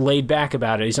 he's laid back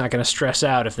about it. He's not going to stress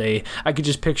out if I could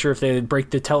just picture if they break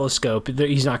the telescope,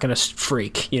 he's not going to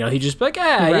freak. He'd just be like,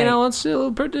 let's.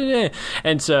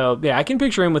 And so, I can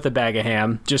picture him with a bag of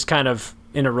ham, just kind of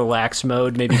in a relaxed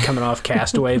mode, maybe coming off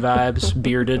Castaway vibes,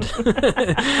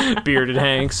 bearded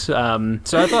Hanks.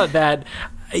 So I thought that.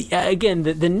 Again,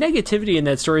 the negativity in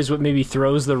that story is what maybe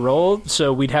throws the role,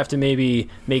 so we'd have to maybe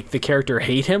make the character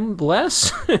hate him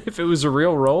less if it was a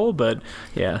real role, but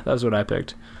that was what I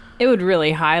picked. It would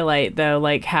really highlight, though,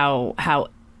 like how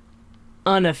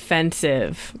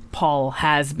unoffensive Paul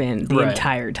has been the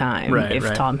entire time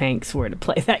if Tom Hanks were to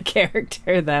play that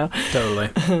character, though. Totally.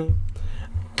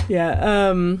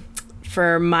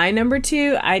 For my number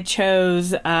 2, I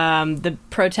chose the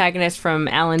protagonist from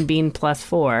Alan Bean Plus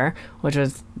 4, which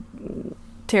was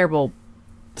terrible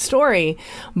story,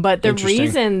 but the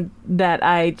reason that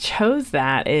I chose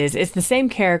that is it's the same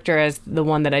character as the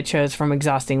one that I chose from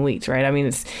Exhausting Weeks, right? I mean,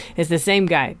 it's the same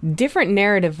guy, different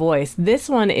narrative voice. This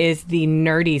one is the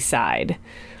nerdy side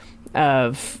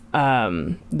of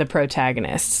the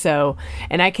protagonist. So,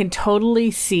 and I can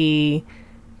totally see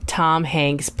Tom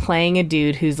Hanks playing a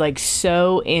dude who's like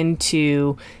so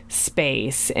into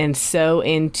space and so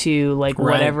into like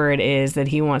whatever it is that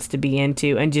he wants to be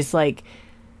into, and just like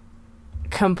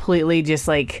completely just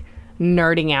like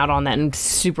nerding out on that and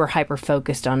super hyper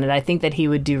focused on it. I think that he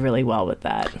would do really well with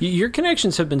that. Your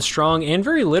connections have been strong and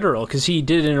very literal, because he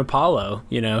did in Apollo.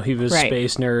 He was a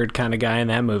space nerd kind of guy in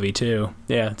that movie too.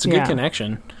 Yeah, it's a good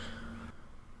connection.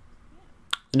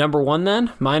 Number 1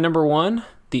 then, my number 1,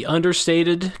 the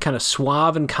understated kind of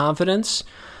suave and confidence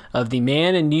of the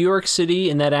man in New York City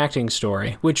in that acting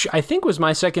story, which I think was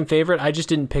my second favorite. I just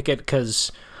didn't pick it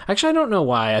because... Actually, I don't know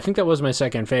why. I think that was my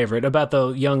second favorite, about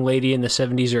the young lady in the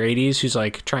 70s or 80s who's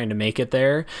like trying to make it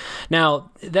there.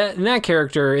 Now, that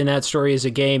character in that story is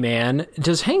a gay man.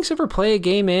 Does Hanks ever play a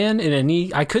gay man in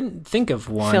any... I couldn't think of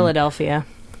one. Philadelphia.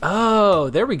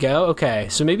 Oh, there we go. Okay,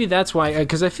 so maybe that's why,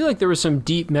 because I feel like there was some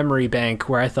deep memory bank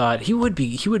where I thought he would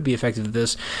be effective at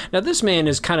this. Now, this man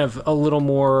is kind of a little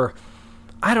more...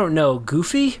 I don't know,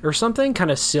 goofy or something,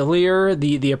 kind of sillier.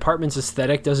 The apartment's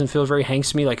aesthetic doesn't feel very Hanks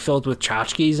to me, like filled with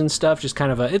tchotchkes and stuff. Just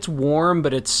kind of it's warm,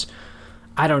 but it's,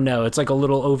 I don't know, it's like a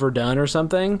little overdone or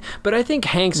something. But I think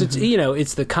Hanks, it's, you know,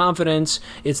 it's the confidence,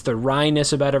 it's the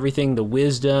wryness about everything, the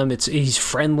wisdom. He's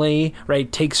friendly,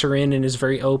 right? Takes her in and is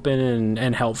very open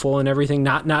and helpful and everything.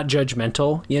 Not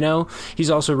judgmental, you know.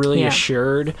 He's also really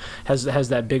assured, has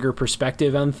that bigger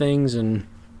perspective on things, and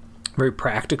very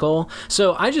practical.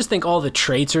 So I just think all the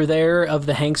traits are there of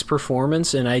the Hanks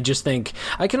performance, and I just think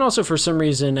I can also, for some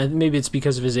reason, and maybe it's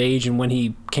because of his age and when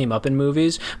he came up in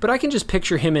movies, but I can just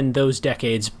picture him in those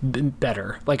decades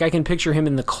better. Like I can picture him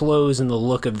in the clothes and the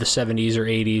look of the 70s or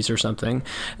 80s or something.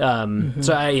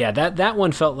 So that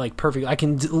one felt like perfect. I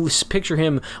can picture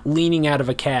him leaning out of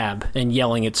a cab and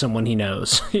yelling at someone he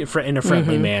knows in a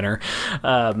friendly manner.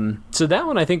 So that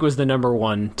one I think was the number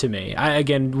one to me. I,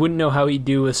 again, wouldn't know how he'd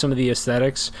do with some of the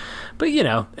aesthetics, but you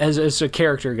know, as a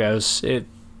character goes, it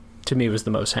to me was the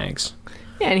most Hanks.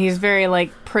 Yeah, and he's very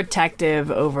like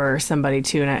protective over somebody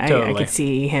too, and I could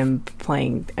see him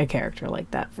playing a character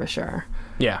like that for sure.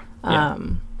 Yeah.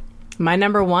 My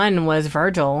number one was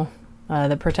Virgil,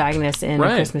 the protagonist in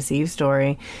A Christmas Eve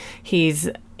Story.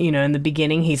 He's, you know, in the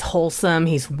beginning, he's wholesome,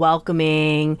 he's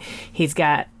welcoming, he's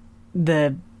got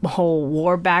the whole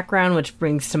war background, which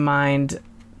brings to mind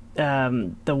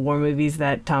the war movies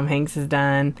that Tom Hanks has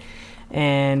done,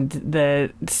 and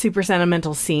the super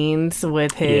sentimental scenes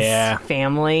with his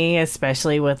family,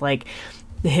 especially with like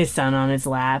his son on his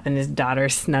lap and his daughter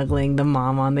snuggling the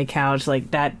mom on the couch.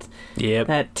 Like that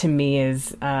to me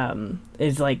is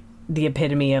like the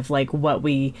epitome of like what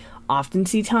we often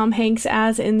see Tom Hanks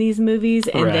as in these movies.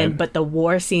 And then but the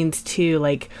war scenes too,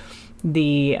 like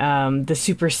the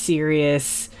super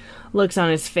serious looks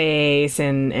on his face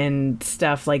and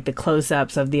stuff, like the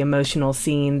close-ups of the emotional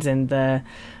scenes and the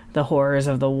horrors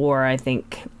of the war, I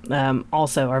think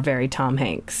also are very Tom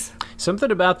Hanks.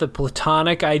 Something about the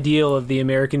platonic ideal of the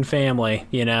American family,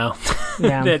 you know,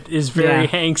 that is very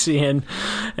Hanksian,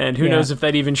 and who knows if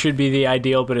that even should be the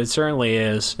ideal, but it certainly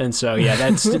is. And so,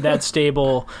 that's that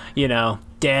stable, you know,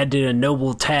 dad did a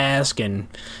noble task and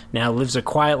now lives a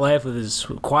quiet life with his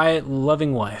quiet,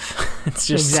 loving wife. It's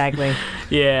just exactly.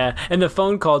 Yeah, and the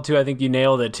phone call too. I think you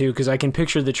nailed it too, because I can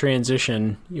picture the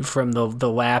transition from the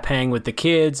lap hang with the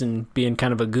kids and being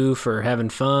kind of a goof or having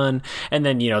fun, and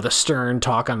then, you know, the stern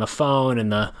talk on the phone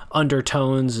and the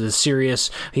undertones, the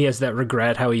serious. He has that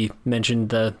regret, how he mentioned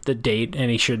the date and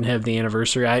he shouldn't have the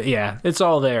anniversary. It's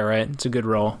all there, right? It's a good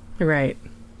role, right?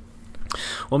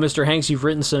 Well, Mr. Hanks, you've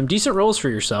written some decent roles for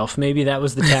yourself. Maybe that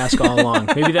was the task all along.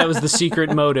 Maybe that was the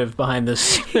secret motive behind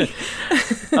this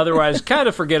otherwise kind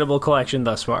of forgettable collection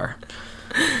thus far.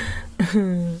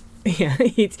 Yeah,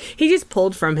 he just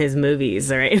pulled from his movies,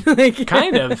 right? Like,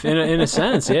 kind of, in a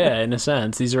sense, in a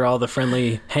sense. These are all the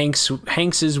friendly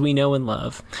Hankses we know and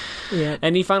love. Yeah.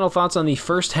 Any final thoughts on the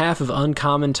first half of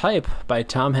Uncommon Type by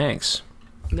Tom Hanks?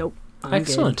 Nope.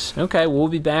 Excellent. Okay, we'll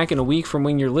be back in a week from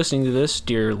when you're listening to this,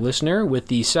 dear listener, with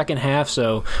the second half.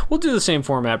 So we'll do the same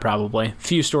format probably. A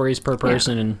few stories per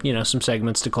person and, you know, some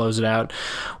segments to close it out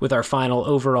with our final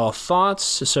overall thoughts.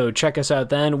 So check us out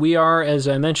then. We are, as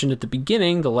I mentioned at the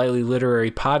beginning, the Lightly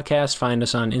Literary Podcast. Find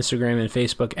us on Instagram and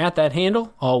Facebook at that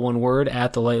handle, all one word,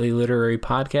 at the Lightly Literary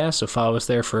Podcast. So follow us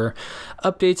there for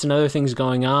updates and other things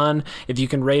going on. If you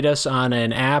can rate us on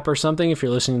an app or something, if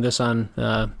you're listening to this on,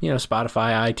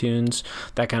 Spotify, iTunes,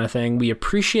 that kind of thing, we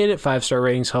appreciate it. 5-star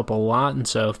ratings help a lot, and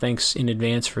so thanks in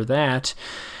advance for that.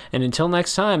 And until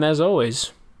next time, as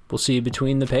always, we'll see you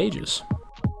between the pages.